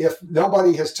is that if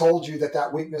nobody has told you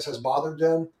that weakness has bothered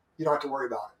them, you don't have to worry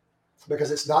about it, because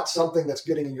it's not something that's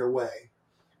getting in your way,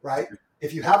 right?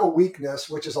 If you have a weakness,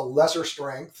 which is a lesser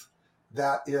strength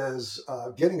that is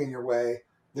getting in your way,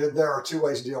 there are 2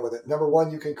 ways to deal with it. Number one,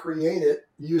 you can create it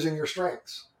using your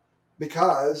strengths,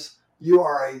 because you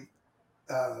are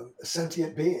a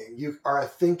sentient being. You are a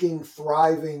thinking,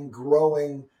 thriving,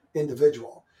 growing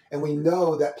individual. And we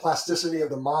know that plasticity of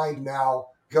the mind now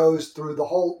goes through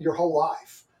your whole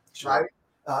life, sure. Right?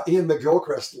 Ian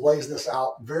McGilchrist lays this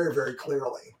out very, very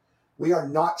clearly. We are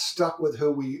not stuck with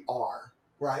who we are,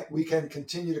 right? We can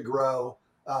continue to grow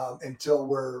until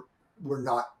we're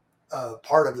not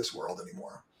part of this world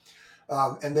anymore.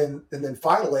 And then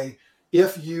finally,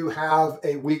 if you have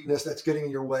a weakness that's getting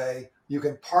in your way, you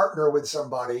can partner with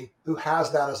somebody who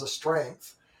has that as a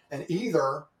strength. And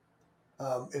either,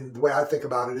 and the way I think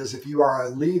about it is, if you are a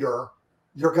leader,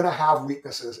 you're going to have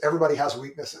weaknesses. Everybody has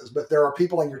weaknesses, but there are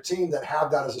people on your team that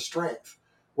have that as a strength.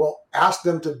 Well, ask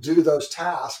them to do those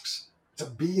tasks to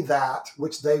be that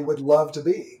which they would love to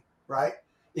be, right,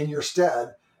 in your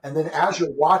stead. And then as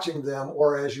you're watching them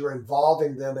or as you're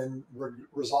involving them in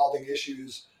resolving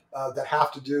issues that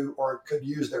have to do or could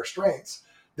use their strengths,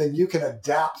 then you can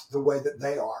adapt the way that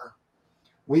they are.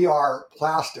 We are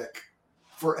plastic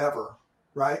forever,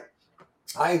 right?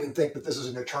 I even think that this is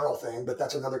an eternal thing, but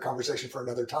that's another conversation for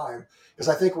another time. Because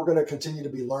I think we're going to continue to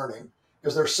be learning.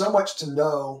 Because there's so much to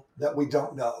know that we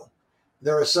don't know.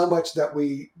 There is so much that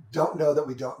we don't know that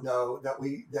we don't know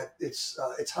that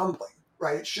it's humbling,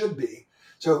 right? It should be.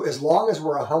 So as long as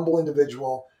we're a humble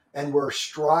individual and we're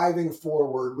striving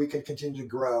forward, we can continue to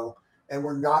grow, and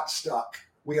we're not stuck.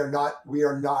 We are not. We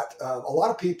are not. A lot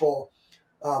of people,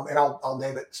 and I'll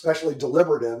name it, especially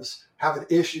deliberatives, have an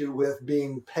issue with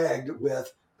being pegged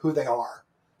with who they are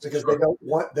because Sure.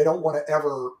 they don't want to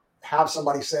ever have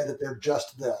somebody say that they're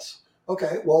just this.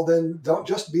 Okay, well then don't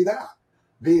just be that.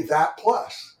 Be that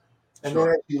plus. And then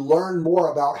Sure. if you learn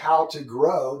more about how to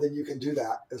grow, then you can do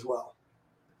that as well.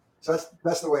 So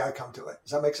that's the way I come to it.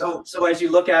 Does that make sense? So as you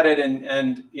look at it,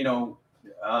 and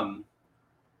um,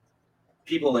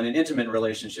 people in an intimate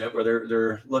relationship where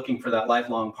they're looking for that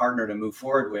lifelong partner to move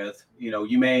forward with,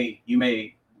 you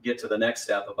may get to the next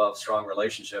step above strong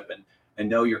relationship and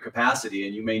know your capacity,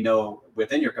 and you may know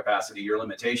within your capacity your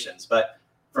limitations. But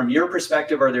from your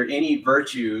perspective, are there any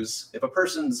virtues if a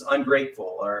person's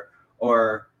ungrateful,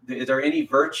 or is there any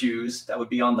virtues that would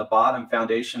be on the bottom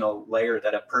foundational layer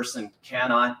that a person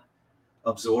cannot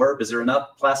absorb? Is there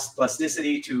enough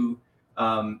plasticity to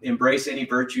embrace any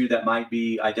virtue that might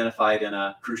be identified in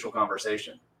a crucial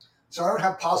conversation? So I don't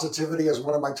have positivity as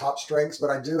one of my top strengths, but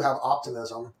I do have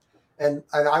optimism. And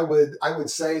I would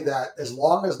say that as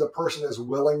long as the person is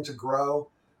willing to grow,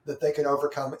 that they can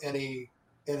overcome any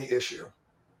issue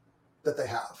that they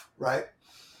have, right?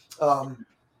 Um,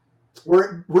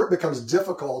 where it becomes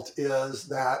difficult is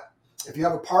that if you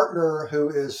have a partner who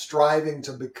is striving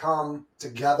to become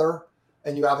together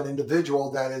and you have an individual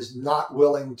that is not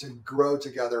willing to grow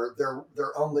together, they're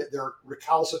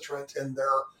recalcitrant in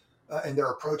their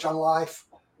approach on life,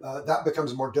 that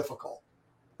becomes more difficult,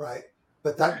 right?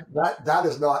 But that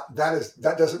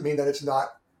doesn't mean that it's not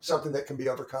something that can be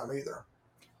overcome either.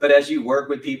 But as you work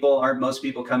with people, aren't most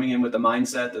people coming in with the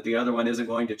mindset that the other one isn't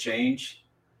going to change?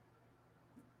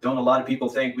 Don't a lot of people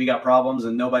think we got problems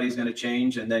and nobody's going to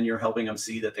change, and then you're helping them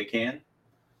see that they can?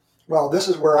 Well, this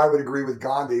is where I would agree with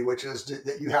Gandhi, which is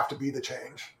that you have to be the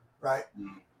change, right?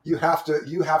 Mm. You have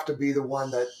to be the one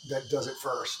that does it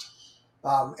first.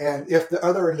 And if the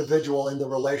other individual in the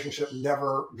relationship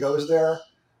never goes there,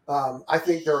 I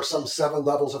think there are some 7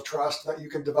 levels of trust that you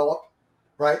can develop,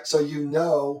 right? So you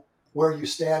know where you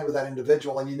stand with that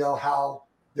individual, and you know how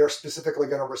they're specifically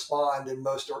going to respond in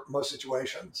most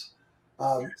situations.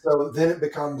 So then it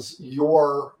becomes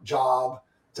your job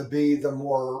to be the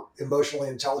more emotionally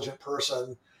intelligent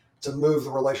person to move the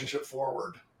relationship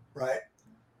forward, right?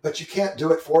 But you can't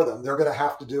do it for them. They're going to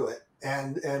have to do it,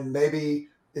 and maybe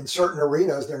in certain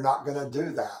arenas they're not going to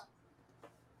do that.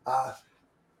 Uh,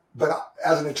 but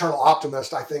as an eternal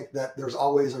optimist, I think that there's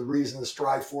always a reason to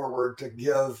strive forward to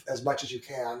give as much as you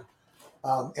can.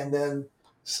 And then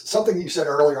something you said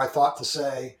earlier, I thought to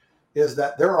say is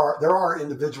that there are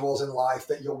individuals in life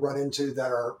that you'll run into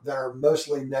that are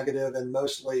mostly negative and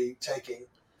mostly taking,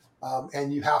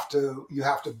 and you have to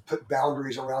put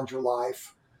boundaries around your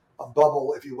life, a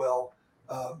bubble, if you will,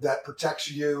 that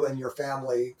protects you and your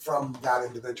family from that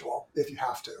individual if you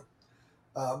have to.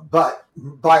 But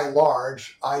by and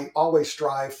large, I always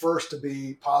strive first to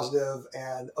be positive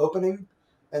and opening,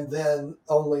 and then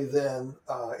only then,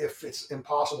 if it's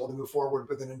impossible to move forward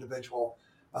with an individual,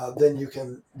 then you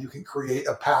can create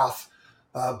a path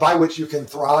by which you can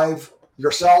thrive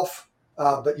yourself,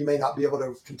 but you may not be able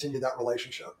to continue that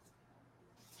relationship.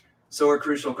 So are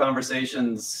crucial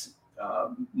conversations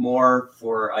more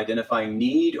for identifying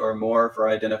need or more for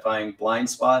identifying blind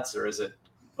spots, or is it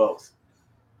both?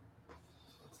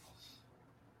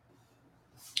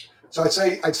 So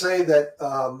I'd say that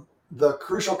the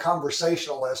crucial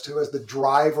conversationalist, who is the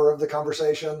driver of the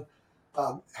conversation,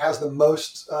 has the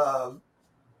most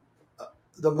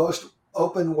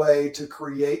open way to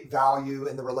create value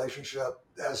in the relationship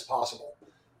as possible,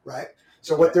 right?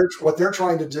 So what Right. they're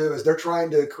trying to do is they're trying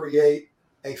to create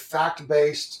a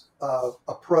fact-based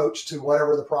approach to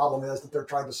whatever the problem is that they're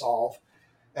trying to solve,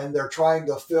 and they're trying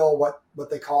to fill what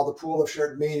they call the pool of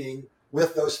shared meaning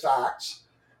with those facts,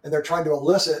 and they're trying to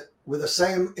elicit with the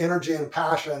same energy and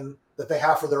passion that they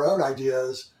have for their own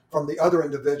ideas from the other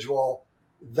individual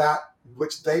that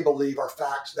which they believe are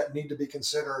facts that need to be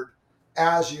considered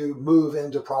as you move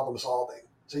into problem solving.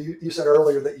 So you said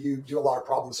earlier that you do a lot of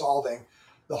problem solving.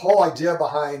 The whole idea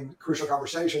behind Crucial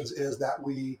Conversations is that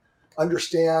we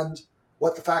understand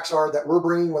what the facts are that we're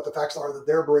bringing, what the facts are that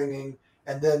they're bringing,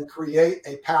 and then create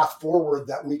a path forward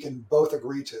that we can both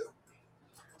agree to.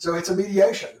 So it's a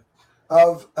mediation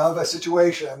of a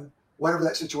situation, whatever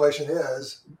that situation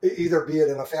is, either be it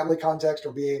in a family context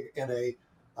or be it in a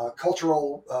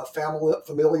cultural,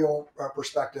 familial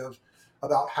perspective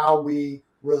about how we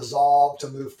resolve to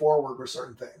move forward with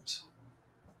certain things.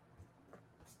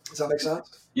 Does that make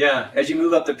sense? Yeah. As you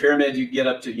move up the pyramid, you get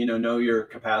up to, know your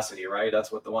capacity, right?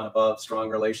 That's what the one above,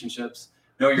 strong relationships,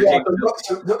 know your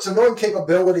capabilities. So knowing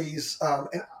capabilities,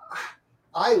 and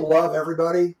I love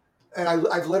everybody. And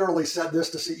I've literally said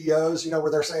this to CEOs, where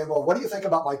they're saying, well, what do you think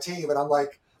about my team? And I'm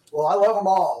like, well, I love them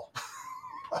all.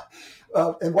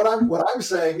 And what I'm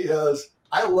saying is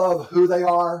I love who they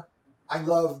are. I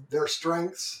love their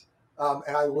strengths.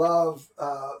 And I love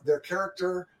their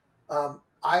character.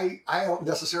 I don't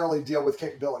necessarily deal with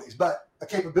capabilities, but a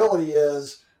capability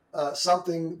is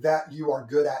something that you are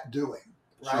good at doing,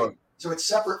 right? Sure. So it's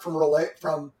separate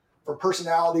from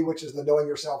personality, which is the knowing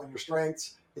yourself and your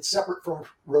strengths. It's separate from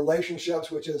relationships,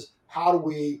 which is how do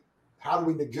we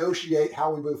negotiate,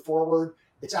 how we move forward.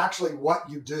 It's actually what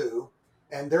you do,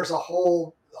 and there's a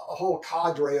whole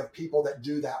cadre of people that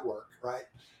do that work, right?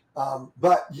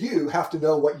 But you have to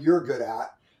know what you're good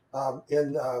at.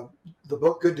 In the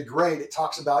book Good to Great, it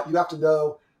talks about you have to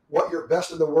know what you're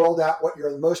best in the world at, what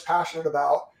you're the most passionate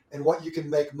about, and what you can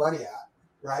make money at,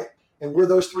 right? And where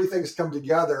those three things come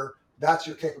together, that's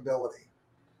your capability.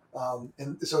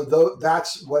 And so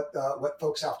that's what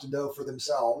folks have to know for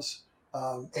themselves,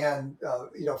 and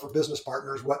for business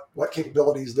partners, what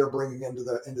capabilities they're bringing into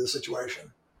the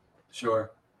situation.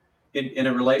 Sure. In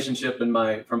a relationship for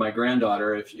my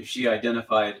granddaughter, if she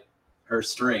identified her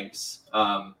strengths,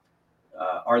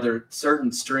 are there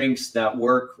certain strengths that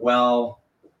work well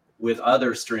with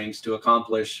other strengths to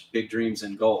accomplish big dreams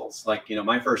and goals? Like,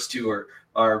 my first two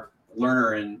are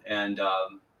learner and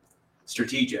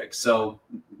strategic. So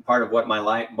part of what my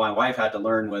wife had to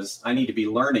learn was I need to be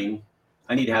learning.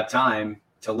 I need to have time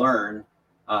to learn,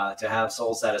 to have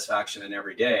soul satisfaction in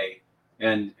every day.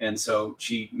 And so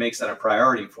she makes that a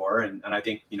priority for her. And I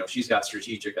think, she's got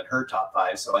strategic in her top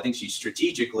 5. So I think she's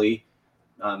strategically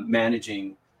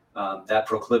managing that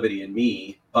proclivity in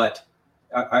me. But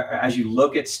as you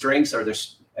look at strengths,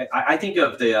 I think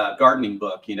of the gardening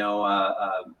book,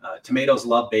 tomatoes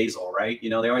love basil, right?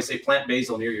 They always say plant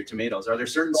basil near your tomatoes. Are there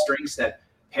certain strengths that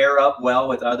pair up well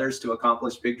with others to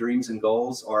accomplish big dreams and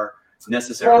goals, or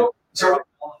necessarily?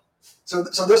 So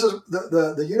this is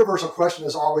the universal question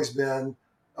has always been,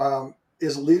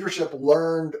 is leadership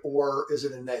learned or is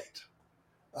it innate?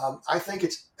 I think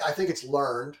it's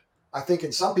learned. I think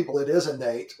in some people it is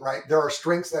innate, right? There are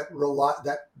strengths that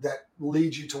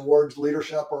lead you towards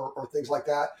leadership or things like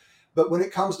that. But when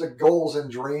it comes to goals and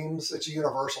dreams, it's a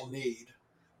universal need,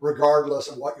 regardless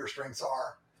of what your strengths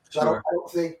are. So sure. I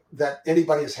don't think that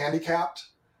anybody is handicapped,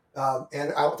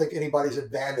 and I don't think anybody's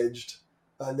advantaged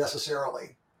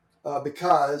necessarily,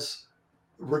 because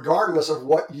regardless of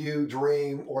what you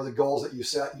dream or the goals that you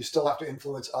set, you still have to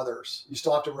influence others. You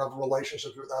still have to have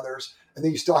relationships with others, and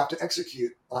then you still have to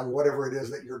execute on whatever it is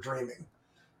that you're dreaming.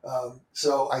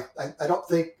 So I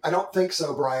don't think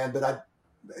so, Bryan, but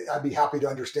I'd be happy to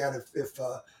understand if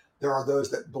there are those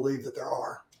that believe that there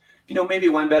are. Maybe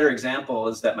one better example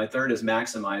is that my third is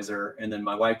maximizer, and then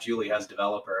my wife Julie has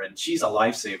developer, and she's a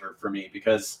lifesaver for me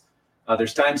because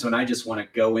there's times when I just want to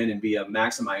go in and be a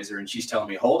maximizer, and she's telling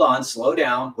me, "Hold on, slow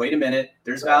down, wait a minute.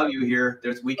 There's value here.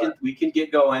 We can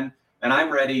get going," and I'm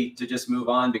ready to just move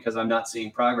on because I'm not seeing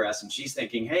progress. And she's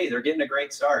thinking, "Hey, they're getting a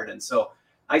great start." And so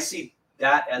I see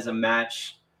that as a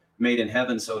match made in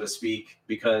heaven, so to speak,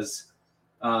 because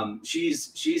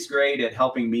she's great at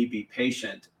helping me be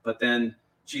patient, but then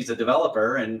she's a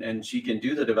developer and she can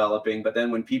do the developing. But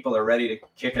then when people are ready to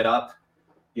kick it up,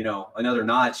 another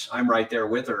notch, I'm right there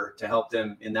with her to help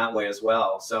them in that way as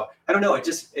well. So I don't know. It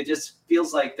just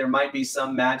feels like there might be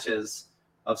some matches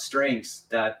of strengths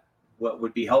that what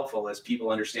would be helpful as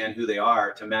people understand who they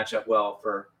are to match up well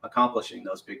for accomplishing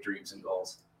those big dreams and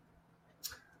goals.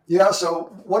 Yeah.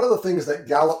 So one of the things that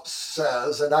Gallup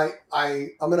says, and I'm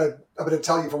gonna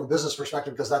tell you from a business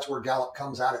perspective because that's where Gallup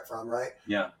comes at it from, right?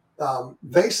 Yeah.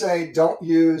 They say don't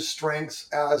use strengths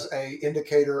as a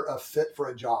indicator of fit for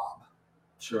a job.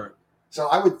 Sure. So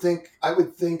I would think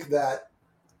that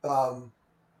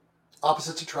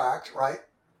opposites attract, right?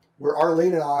 Where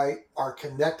Arlene and I are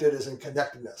connected is in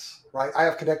connectedness, right? I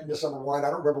have connectedness number 1. I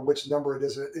don't remember which number it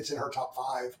is. It's in her top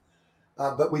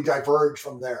 5, but we diverge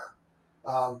from there.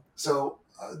 So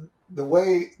the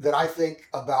way that I think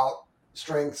about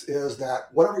strengths is that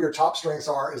whatever your top strengths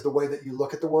are is the way that you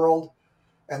look at the world.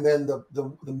 And then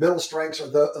the middle strengths are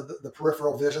the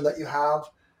peripheral vision that you have.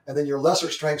 And then your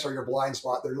lesser strengths are your blind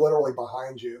spot. They're literally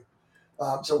behind you.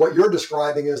 So what you're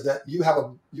describing is that you have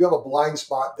a blind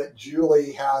spot that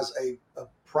Julie has a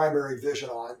primary vision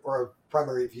on, or a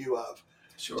primary view of.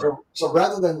 Sure. So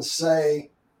rather than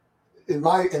say, in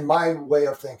my way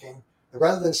of thinking,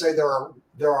 rather than say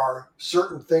there are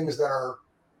certain things that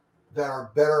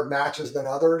are better matches than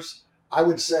others, I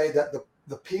would say that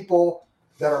the people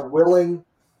that are willing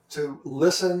to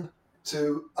listen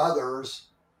to others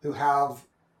who have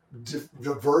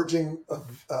diverging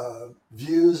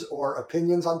views or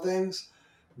opinions on things,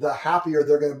 the happier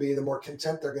they're going to be, the more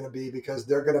content they're going to be, because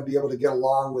they're going to be able to get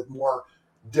along with more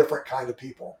different kind of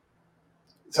people.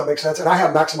 Does that make sense? And I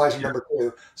have maximizer number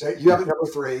 2. So you have it number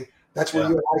 3. That's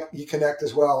where you connect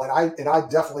as well. And I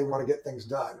definitely want to get things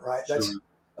done, right? Sure. That's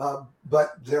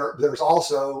but there's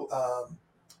also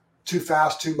too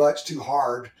fast, too much, too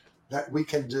hard that we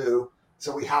can do.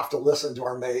 So we have to listen to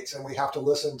our mates, and we have to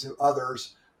listen to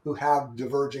others who have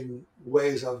diverging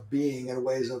ways of being and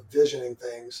ways of visioning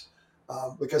things,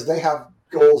 because they have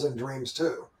goals and dreams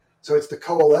too. So it's the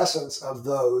coalescence of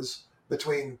those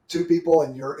between two people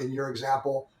in your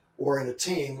example, or in a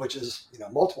team, which is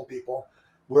multiple people,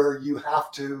 where you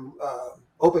have to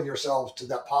open yourselves to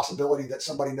that possibility that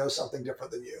somebody knows something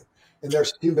different than you, and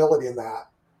there's humility in that.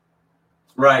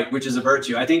 Right, which is a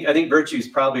virtue. I think virtues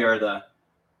probably are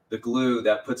the glue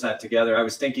that puts that together. I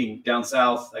was thinking down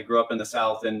south. I grew up in the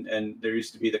South, and there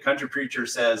used to be the country preacher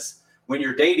says, when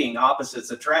you're dating,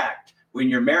 opposites attract. When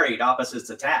you're married, opposites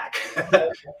attack.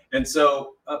 And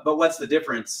so, but what's the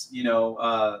difference?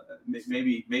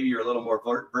 Maybe you're a little more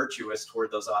virtuous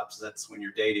toward those opposites when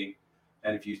you're dating.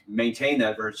 And if you maintain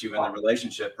that virtue in the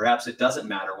relationship, perhaps it doesn't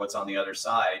matter what's on the other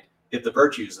side if the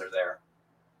virtues are there.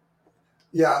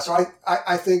 Yeah, so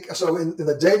I think so. In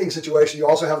the dating situation, you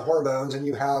also have hormones, and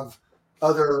you have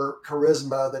other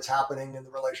charisma that's happening in the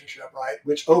relationship, right?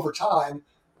 Which over time,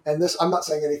 and this, I'm not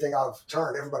saying anything out of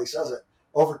turn, everybody says it,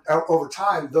 over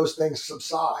time, those things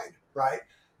subside, right?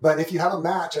 But if you have a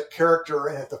match at character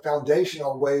and at the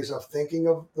foundational ways of thinking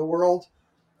of the world,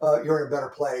 you're in a better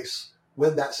place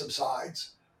when that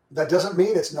subsides. That doesn't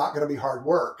mean it's not going to be hard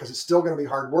work, because it's still going to be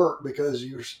hard work, because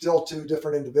you're still two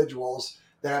different individuals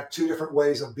that have two different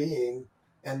ways of being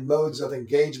and modes of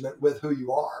engagement with who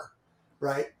you are,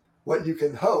 right? What you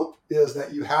can hope is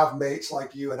that you have mates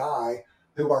like you and I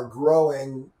who are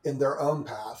growing in their own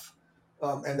path,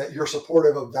 and that you're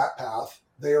supportive of that path.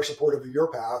 They are supportive of your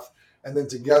path. And then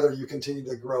together you continue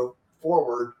to grow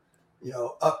forward,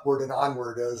 upward and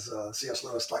onward, as C.S.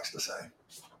 Lewis likes to say.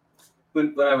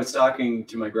 When I was talking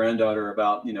to my granddaughter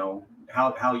about,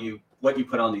 what you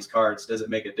put on these cards, does it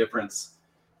make a difference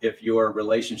if your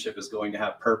relationship is going to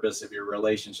have purpose, if your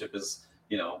relationship is,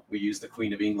 we use the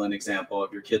Queen of England example,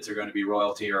 if your kids are going to be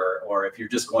royalty, or if you're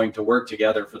just going to work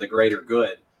together for the greater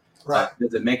good, right?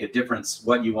 Does it make a difference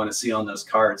what you want to see on those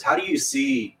cards? How do you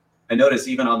see, I notice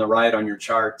even on the right on your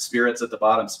chart, spirits at the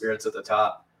bottom, spirits at the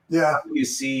top. Yeah. How do you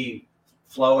see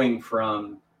flowing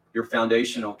from your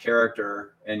foundational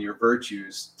character and your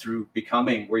virtues through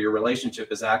becoming where your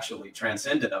relationship is actually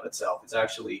transcendent of itself? It's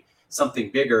actually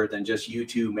something bigger than just you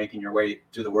two making your way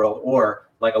to the world, or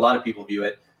like a lot of people view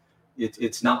it,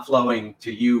 it's not flowing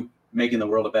to you making the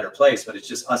world a better place, but it's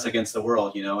just us against the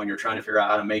world, and you're trying to figure out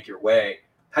how to make your way.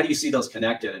 How do you see those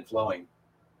connected and flowing?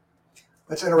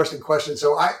 That's an interesting question.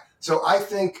 So I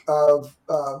think of,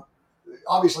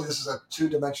 obviously this is a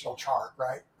 2-dimensional chart,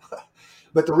 right?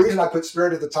 But the reason I put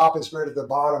spirit at the top and spirit at the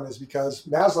bottom is because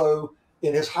Maslow,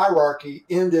 in his hierarchy,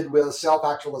 ended with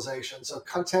self-actualization. So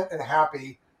content and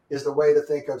happy is the way to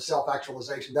think of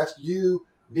self-actualization. That's you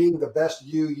being the best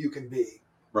you can be.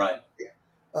 Right.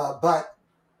 But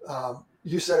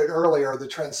you said it earlier, the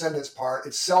transcendence part,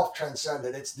 it's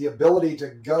self-transcendent. It's the ability to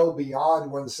go beyond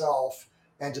oneself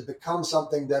and to become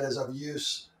something that is of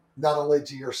use, not only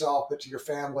to yourself, but to your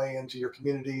family and to your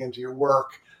community and to your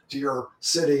work, to your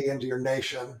city and to your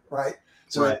nation, right?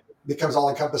 So It becomes all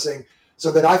encompassing.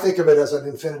 So then I think of it as an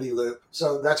infinity loop.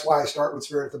 So that's why I start with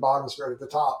spirit at the bottom, spirit at the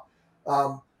top.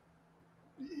 From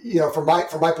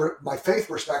my faith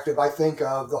perspective, I think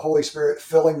of the Holy Spirit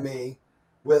filling me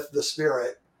with the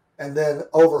Spirit, and then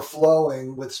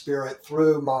overflowing with Spirit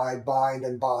through my mind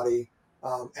and body,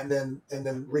 and then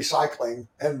recycling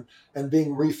and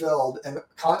being refilled and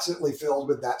constantly filled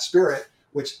with that Spirit,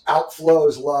 which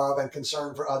outflows love and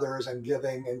concern for others and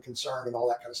giving and concern and all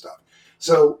that kind of stuff.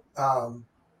 So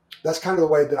that's kind of the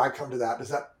way that I come to that. Does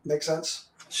that make sense?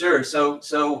 Sure.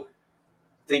 So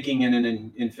thinking in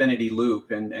an infinity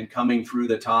loop and coming through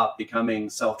the top, becoming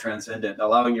self-transcendent,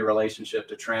 allowing your relationship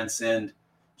to transcend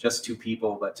just two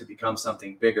people, but to become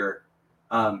something bigger.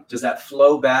 Does that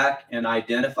flow back and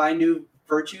identify new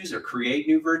virtues or create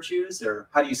new virtues, or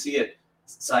how do you see it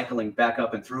cycling back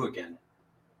up and through again?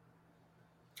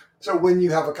 So when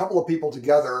you have a couple of people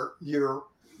together,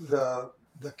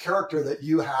 the character that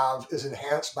you have is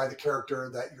enhanced by the character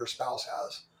that your spouse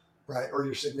has, right? Or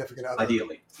your significant other.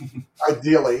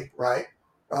 Ideally, right?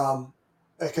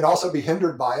 It can also be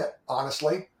hindered by it,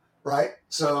 honestly, right?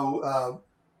 So,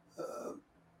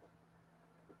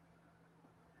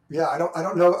 yeah, I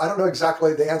don't know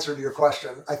exactly the answer to your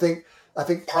question. I think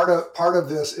part of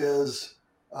this is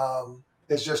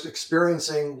just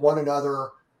experiencing one another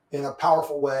in a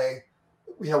powerful way.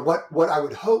 You know, what I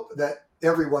would hope that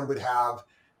everyone would have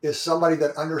is somebody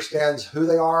that understands who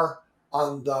they are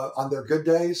on their good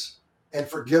days and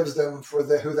forgives them for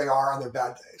who they are on their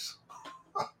bad days.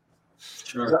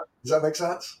 Sure. Does that make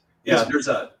sense? Yeah, there's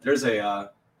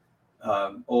a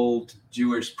old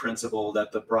Jewish principle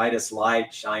that the brightest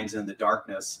light shines in the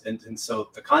darkness, and so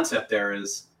the concept there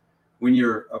is when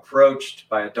you're approached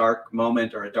by a dark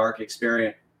moment or a dark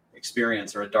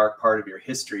experience or a dark part of your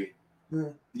history,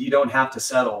 you don't have to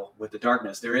settle with the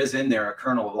darkness. There is in there a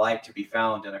kernel of light to be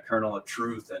found, and a kernel of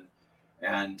truth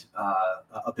and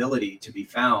ability to be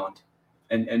found,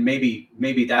 and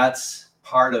maybe that's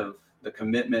part of the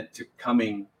commitment to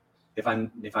coming. If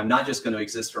I'm not just going to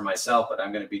exist for myself, but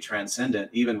I'm going to be transcendent,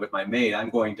 even with my mate, I'm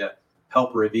going to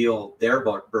help reveal their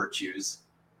virtues,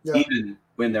 even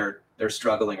when they're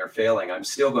struggling or failing. I'm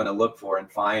still going to look for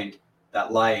and find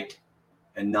that light,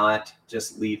 and not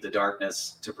just leave the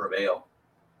darkness to prevail.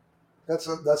 That's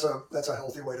a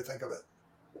healthy way to think of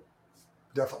it.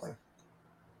 Definitely.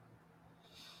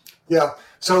 Yeah.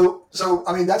 So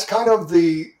I mean, that's kind of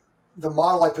the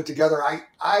model I put together.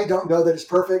 I don't know that it's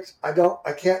perfect. I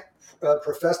can't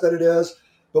profess that it is,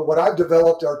 but what I've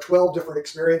developed are 12 different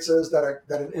experiences that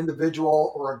an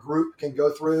individual or a group can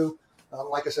go through,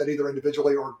 like I said, either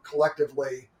individually or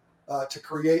collectively, to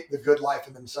create the good life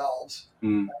in themselves.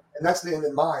 And that's the end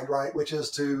in mind, right? Which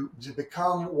is to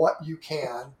become what you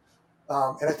can.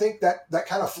 And I think that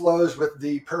kind of flows with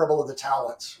the parable of the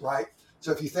talents, right?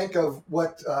 So if you think of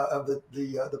what of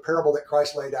the parable that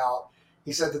Christ laid out,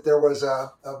 he said that there was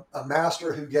a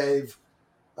master who gave,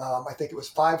 I think it was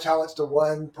 5 talents to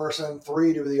one person,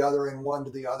 3 to the other, and 1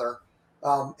 to the other.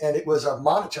 And it was a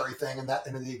monetary thing in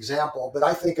the example. But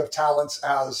I think of talents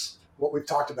as what we've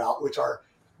talked about, which are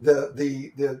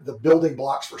the building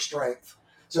blocks for strength.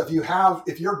 So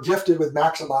if you're gifted with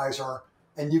Maximizer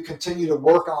and you continue to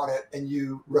work on it and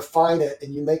you refine it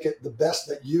and you make it the best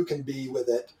that you can be with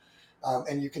it,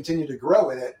 and you continue to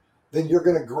grow in it, then you're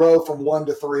going to grow from 1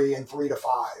 to 3 and 3 to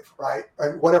 5, right?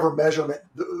 And whatever measurement,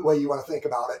 the way you want to think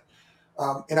about it.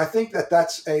 And I think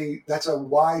that's a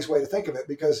wise way to think of it,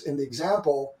 because in the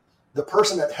example, the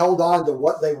person that held on to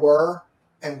what they were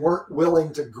and weren't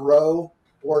willing to grow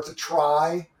or to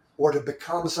try or to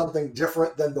become something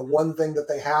different than the one thing that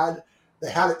they had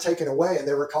it taken away, and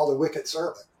they were called a wicked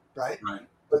servant, right?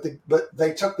 But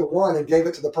they took the 1 and gave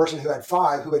it to the person who had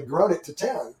 5, who had grown it to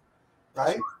 10,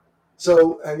 right? Sure.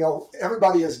 So,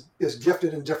 everybody is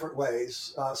gifted in different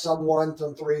ways. Some 1,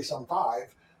 some 3, some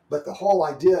 5. But the whole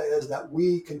idea is that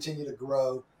we continue to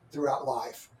grow throughout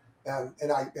life, and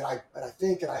I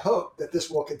think and I hope that this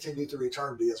will continue through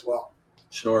eternity as well.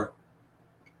 Sure.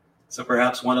 So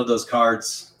perhaps one of those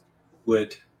cards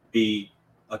would be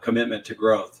a commitment to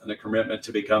growth and a commitment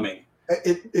to becoming.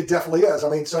 It definitely is. I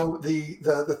mean, so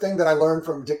the thing that I learned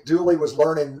from Dick Dooley was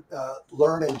learn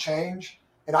and change,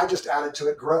 and I just added to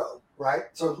it grow, right?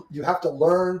 So you have to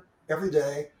learn every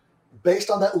day. Based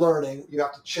on that learning, you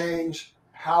have to change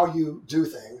how you do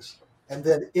things, and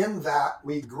then in that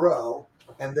we grow,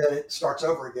 and then it starts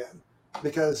over again,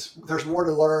 because there's more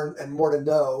to learn and more to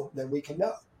know than we can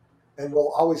know, and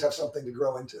we'll always have something to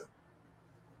grow into.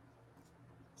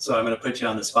 So I'm going to put you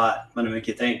on the spot. I'm going to make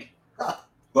you think.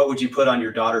 What would you put on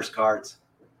your daughter's cards?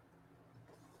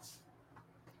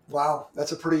 Wow,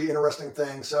 that's a pretty interesting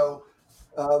thing. So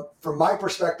from my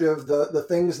perspective, the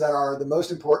things that are the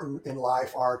most important in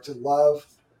life are to love,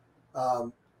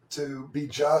 to be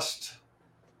just,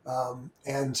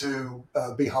 and to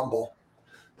be humble.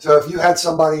 So if you had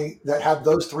somebody that had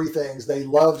those 3 things, they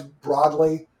loved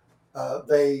broadly,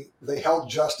 they held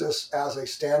justice as a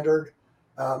standard,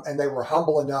 and they were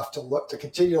humble enough to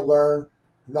continue to learn,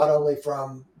 not only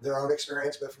from their own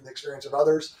experience, but from the experience of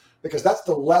others, because that's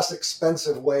the less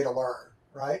expensive way to learn,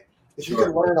 right? If you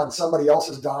can learn on somebody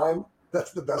else's dime,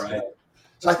 that's the best way.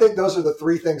 So I think those are the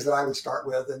 3 things that I would start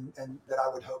with, and that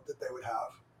I would hope that they would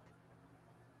have.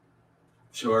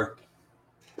 Sure.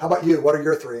 How about you? What are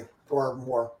your three or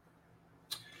more?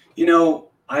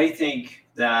 I think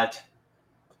that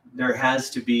there has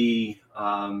to be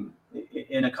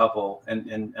in a couple,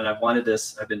 and I've wanted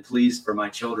this. I've been pleased for my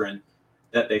children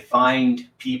that they find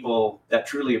people that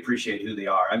truly appreciate who they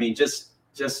are. I mean, just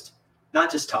not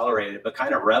just tolerate it, but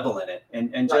kind of revel in it,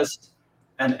 and Right. just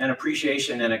an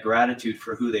appreciation and a gratitude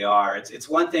for who they are. It's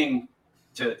one thing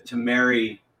to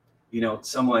marry,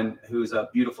 someone who's a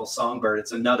beautiful songbird.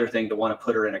 It's another thing to want to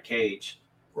put her in a cage.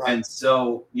 Right. And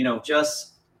so,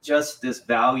 just this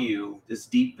value, this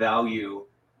deep value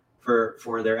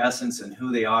for their essence and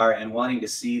who they are, and wanting to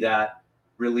see that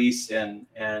released and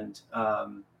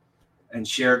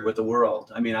shared with the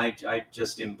world. I mean, I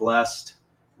just am blessed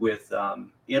with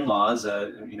in-laws.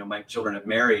 My children have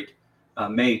married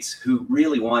mates who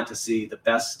really want to see the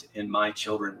best in my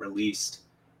children released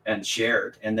and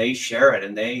shared, and they share it,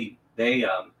 and they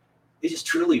just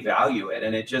truly value it,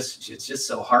 and it's just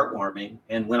so heartwarming.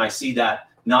 And when I see that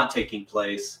not taking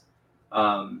place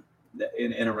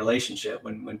in a relationship,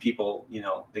 when people,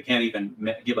 they can't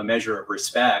even give a measure of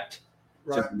respect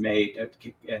to Right. mate,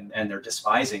 and they're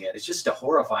despising it. It's just a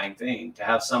horrifying thing to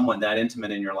have someone that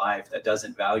intimate in your life that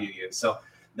doesn't value you. So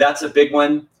that's a big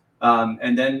one.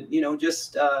 And then,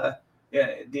 just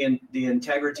yeah, the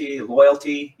integrity,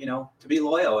 loyalty, to be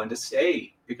loyal and to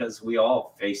stay, because we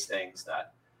all face things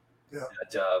that Yeah.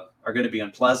 are going to be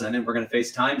unpleasant, and we're going to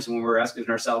face times when we're asking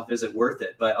ourselves, is it worth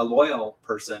it? But a loyal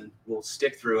person will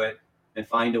stick through it and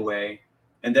find a way.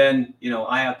 And then,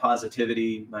 I have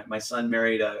positivity. My son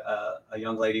married a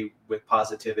young lady with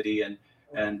positivity, and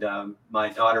my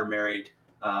daughter married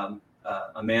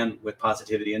a man with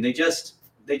positivity. And they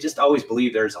just always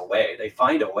believe there's a way. They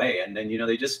find a way, and then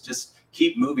they just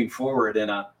keep moving forward in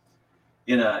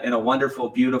a wonderful,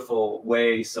 beautiful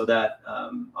way, so that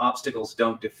obstacles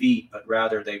don't defeat, but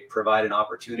rather they provide an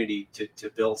opportunity to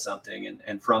build something,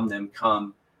 and from them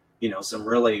come, some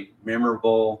really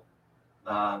memorable,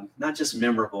 not just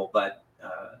memorable, but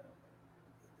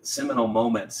seminal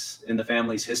moments in the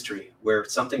family's history where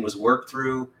something was worked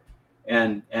through,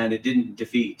 and it didn't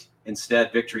defeat.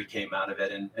 Instead, victory came out of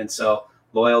it. And so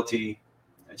loyalty,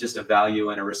 just a value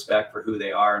and a respect for who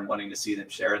they are, and wanting to see them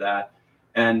share that.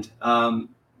 And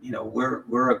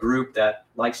we're a group that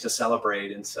likes to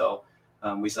celebrate, and so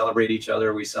we celebrate each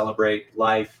other, we celebrate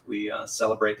life, we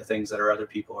celebrate the things that our other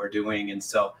people are doing. And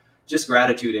so just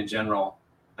gratitude in general,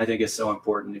 I think, is so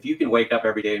important. If you can wake up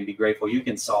every day and be grateful, you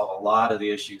can solve a lot of the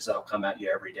issues that'll come at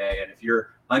you every day. And if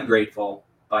you're ungrateful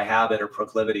by habit or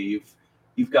proclivity,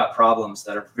 you've got problems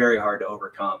that are very hard to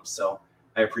overcome. So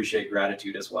I appreciate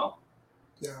gratitude as well.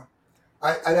 Yeah.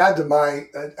 I'd add to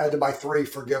my three,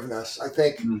 forgiveness. I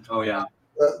think Oh yeah.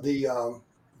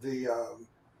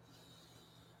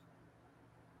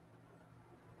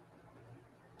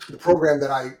 The program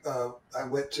that I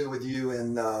went to with you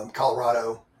in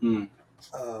Colorado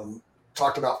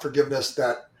talked about forgiveness,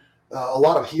 that a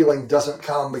lot of healing doesn't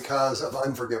come because of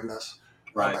unforgiveness.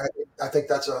 Right. I think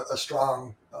that's a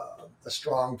strong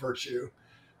virtue,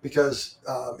 because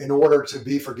in order to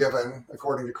be forgiven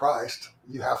according to Christ,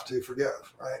 you have to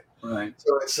forgive, right? Right.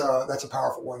 So that's a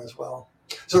powerful one as well.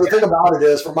 So the thing about it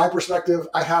is, from my perspective,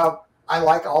 I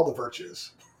like all the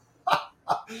virtues.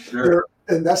 Sure.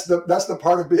 And that's the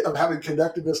part of having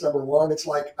connectedness. Number one, it's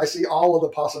like I see all of the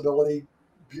possibility,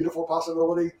 beautiful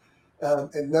possibility,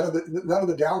 and none of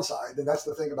the downside. And that's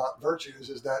the thing about virtues,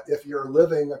 is that if you're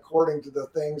living according to the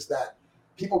things that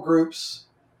people groups,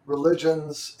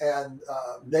 religions, and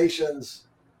nations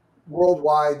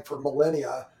worldwide for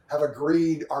millennia have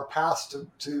agreed are paths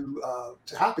to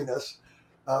happiness,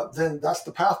 then that's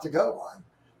the path to go on.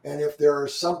 And if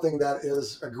there's something that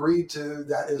is agreed to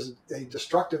that is a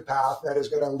destructive path that is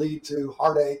going to lead to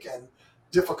heartache and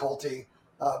difficulty,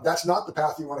 that's not the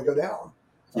path you want to go down.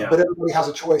 Yeah. But everybody has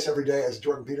a choice every day, as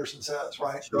Jordan Peterson says,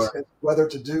 right? Sure. It's whether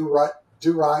to do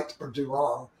right or do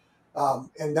wrong.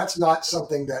 And that's not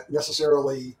something that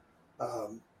necessarily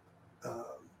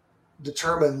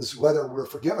determines whether we're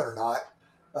forgiven or not.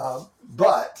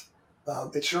 But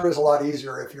it sure is a lot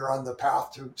easier if you're on the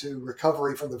path to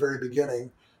recovery from the very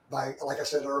beginning, by, like I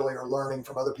said earlier, learning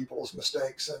from other people's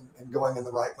mistakes and going in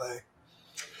the right way.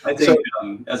 I think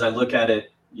as I look at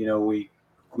it,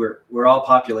 we're all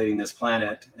populating this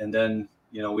planet, and then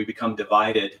we become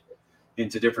divided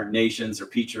into different nations or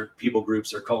people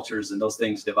groups or cultures, and those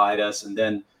things divide us. And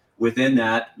then within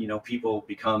that, people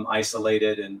become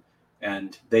isolated,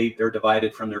 and they're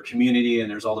divided from their community, and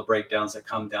there's all the breakdowns that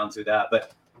come down to that.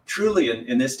 But truly,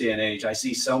 in this day and age, I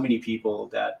see so many people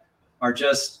that are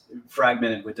just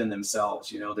fragmented within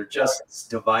themselves. They're just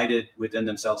divided within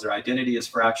themselves. Their identity is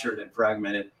fractured and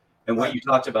fragmented. And what Right. you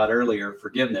talked about earlier,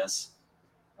 forgiveness,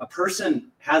 a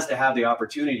person has to have the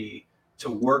opportunity to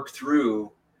work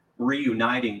through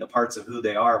reuniting the parts of who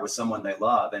they are with someone they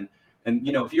love. And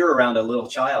if you're around a little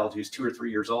child who's 2 or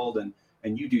 3 years old and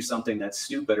you do something that's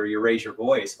stupid or you raise your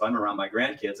voice, if I'm around my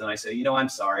grandkids and I say, I'm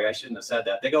sorry, I shouldn't have said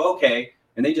that, they go, okay,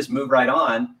 and they just move right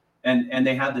on. And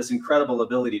they have this incredible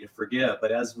ability to forgive.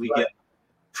 But as we Right. get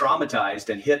traumatized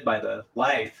and hit by the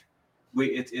life,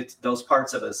 it's those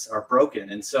parts of us are broken.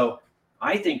 And so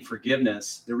I think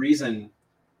forgiveness, the reason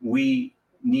we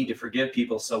need to forgive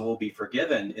people so we'll be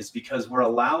forgiven, is because we're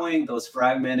allowing those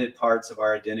fragmented parts of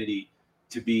our identity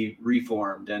to be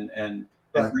reformed and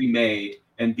Right. remade.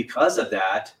 And because of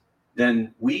that,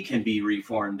 then we can be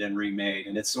reformed and remade.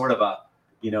 And it's sort of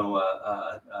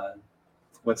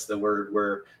what's the word,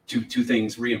 where two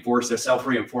things reinforce, they're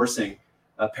self-reinforcing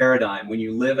paradigm. When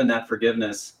you live in that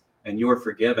forgiveness and you're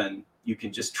forgiven, you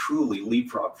can just truly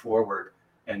leapfrog forward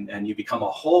and you become a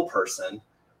whole person.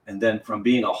 And then from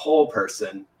being a whole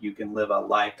person, you can live a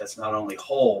life that's not only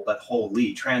whole, but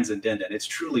wholly transcendent. It's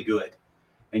truly good.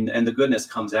 And the goodness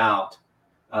comes out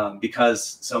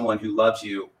because someone who loves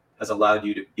you has allowed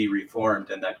you to be reformed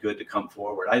and that good to come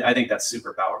forward. I think that's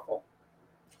super powerful.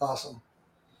 Awesome.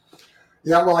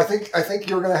 Yeah, well, I think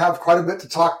you're going to have quite a bit to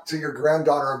talk to your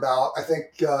granddaughter about. I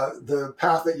think the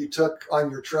path that you took on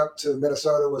your trip to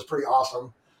Minnesota was pretty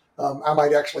awesome. I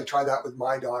might actually try that with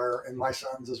my daughter and my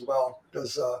sons as well,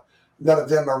 because none of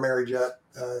them are married yet,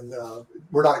 and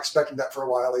we're not expecting that for a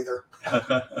while either.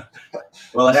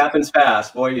 Well, it happens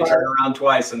fast. Boy, you Right. turn around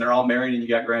twice and they're all married and you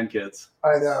got grandkids.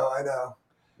 I know, I know.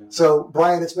 Yeah. So,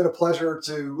 Bryan, it's been a pleasure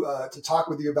to talk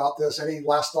with you about this. Any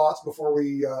last thoughts before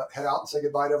we head out and say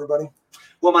goodbye to everybody?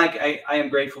 Well, Mike, I am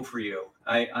grateful for you.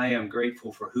 I am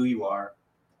grateful for who you are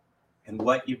and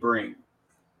what you bring,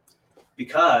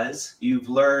 because you've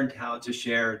learned how to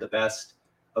share the best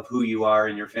of who you are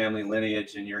in your family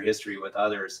lineage and your history with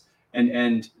others.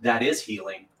 And that is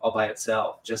healing all by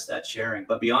itself, just that sharing.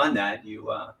 But beyond that,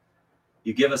 you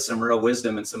give us some real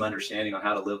wisdom and some understanding on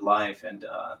how to live life, and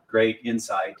great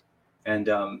insight. And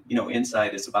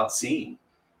insight is about seeing,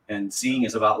 and seeing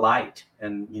is about light.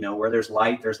 And where there's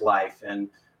light, there's life, and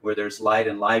where there's light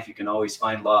and life, you can always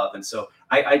find love. And so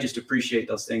I just appreciate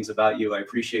those things about you. I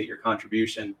appreciate your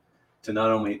contribution to not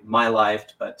only my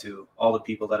life, but to all the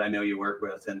people that I know you work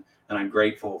with. And I'm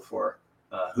grateful for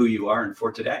who you are and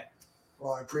for today.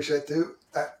 Well, I appreciate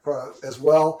that as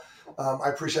well. I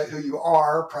appreciate who you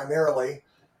are primarily,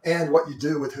 and what you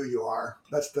do with who you are.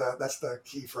 That's the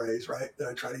key phrase, right, that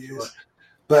I try to use. Sure.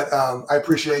 But I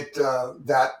appreciate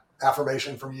that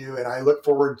affirmation from you, and I look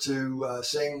forward to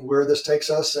seeing where this takes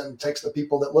us and takes the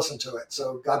people that listen to it.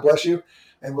 So God bless you,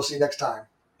 and we'll see you next time.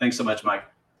 Thanks so much, Mike.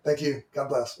 Thank you. God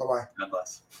bless. Bye-bye. God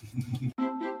bless.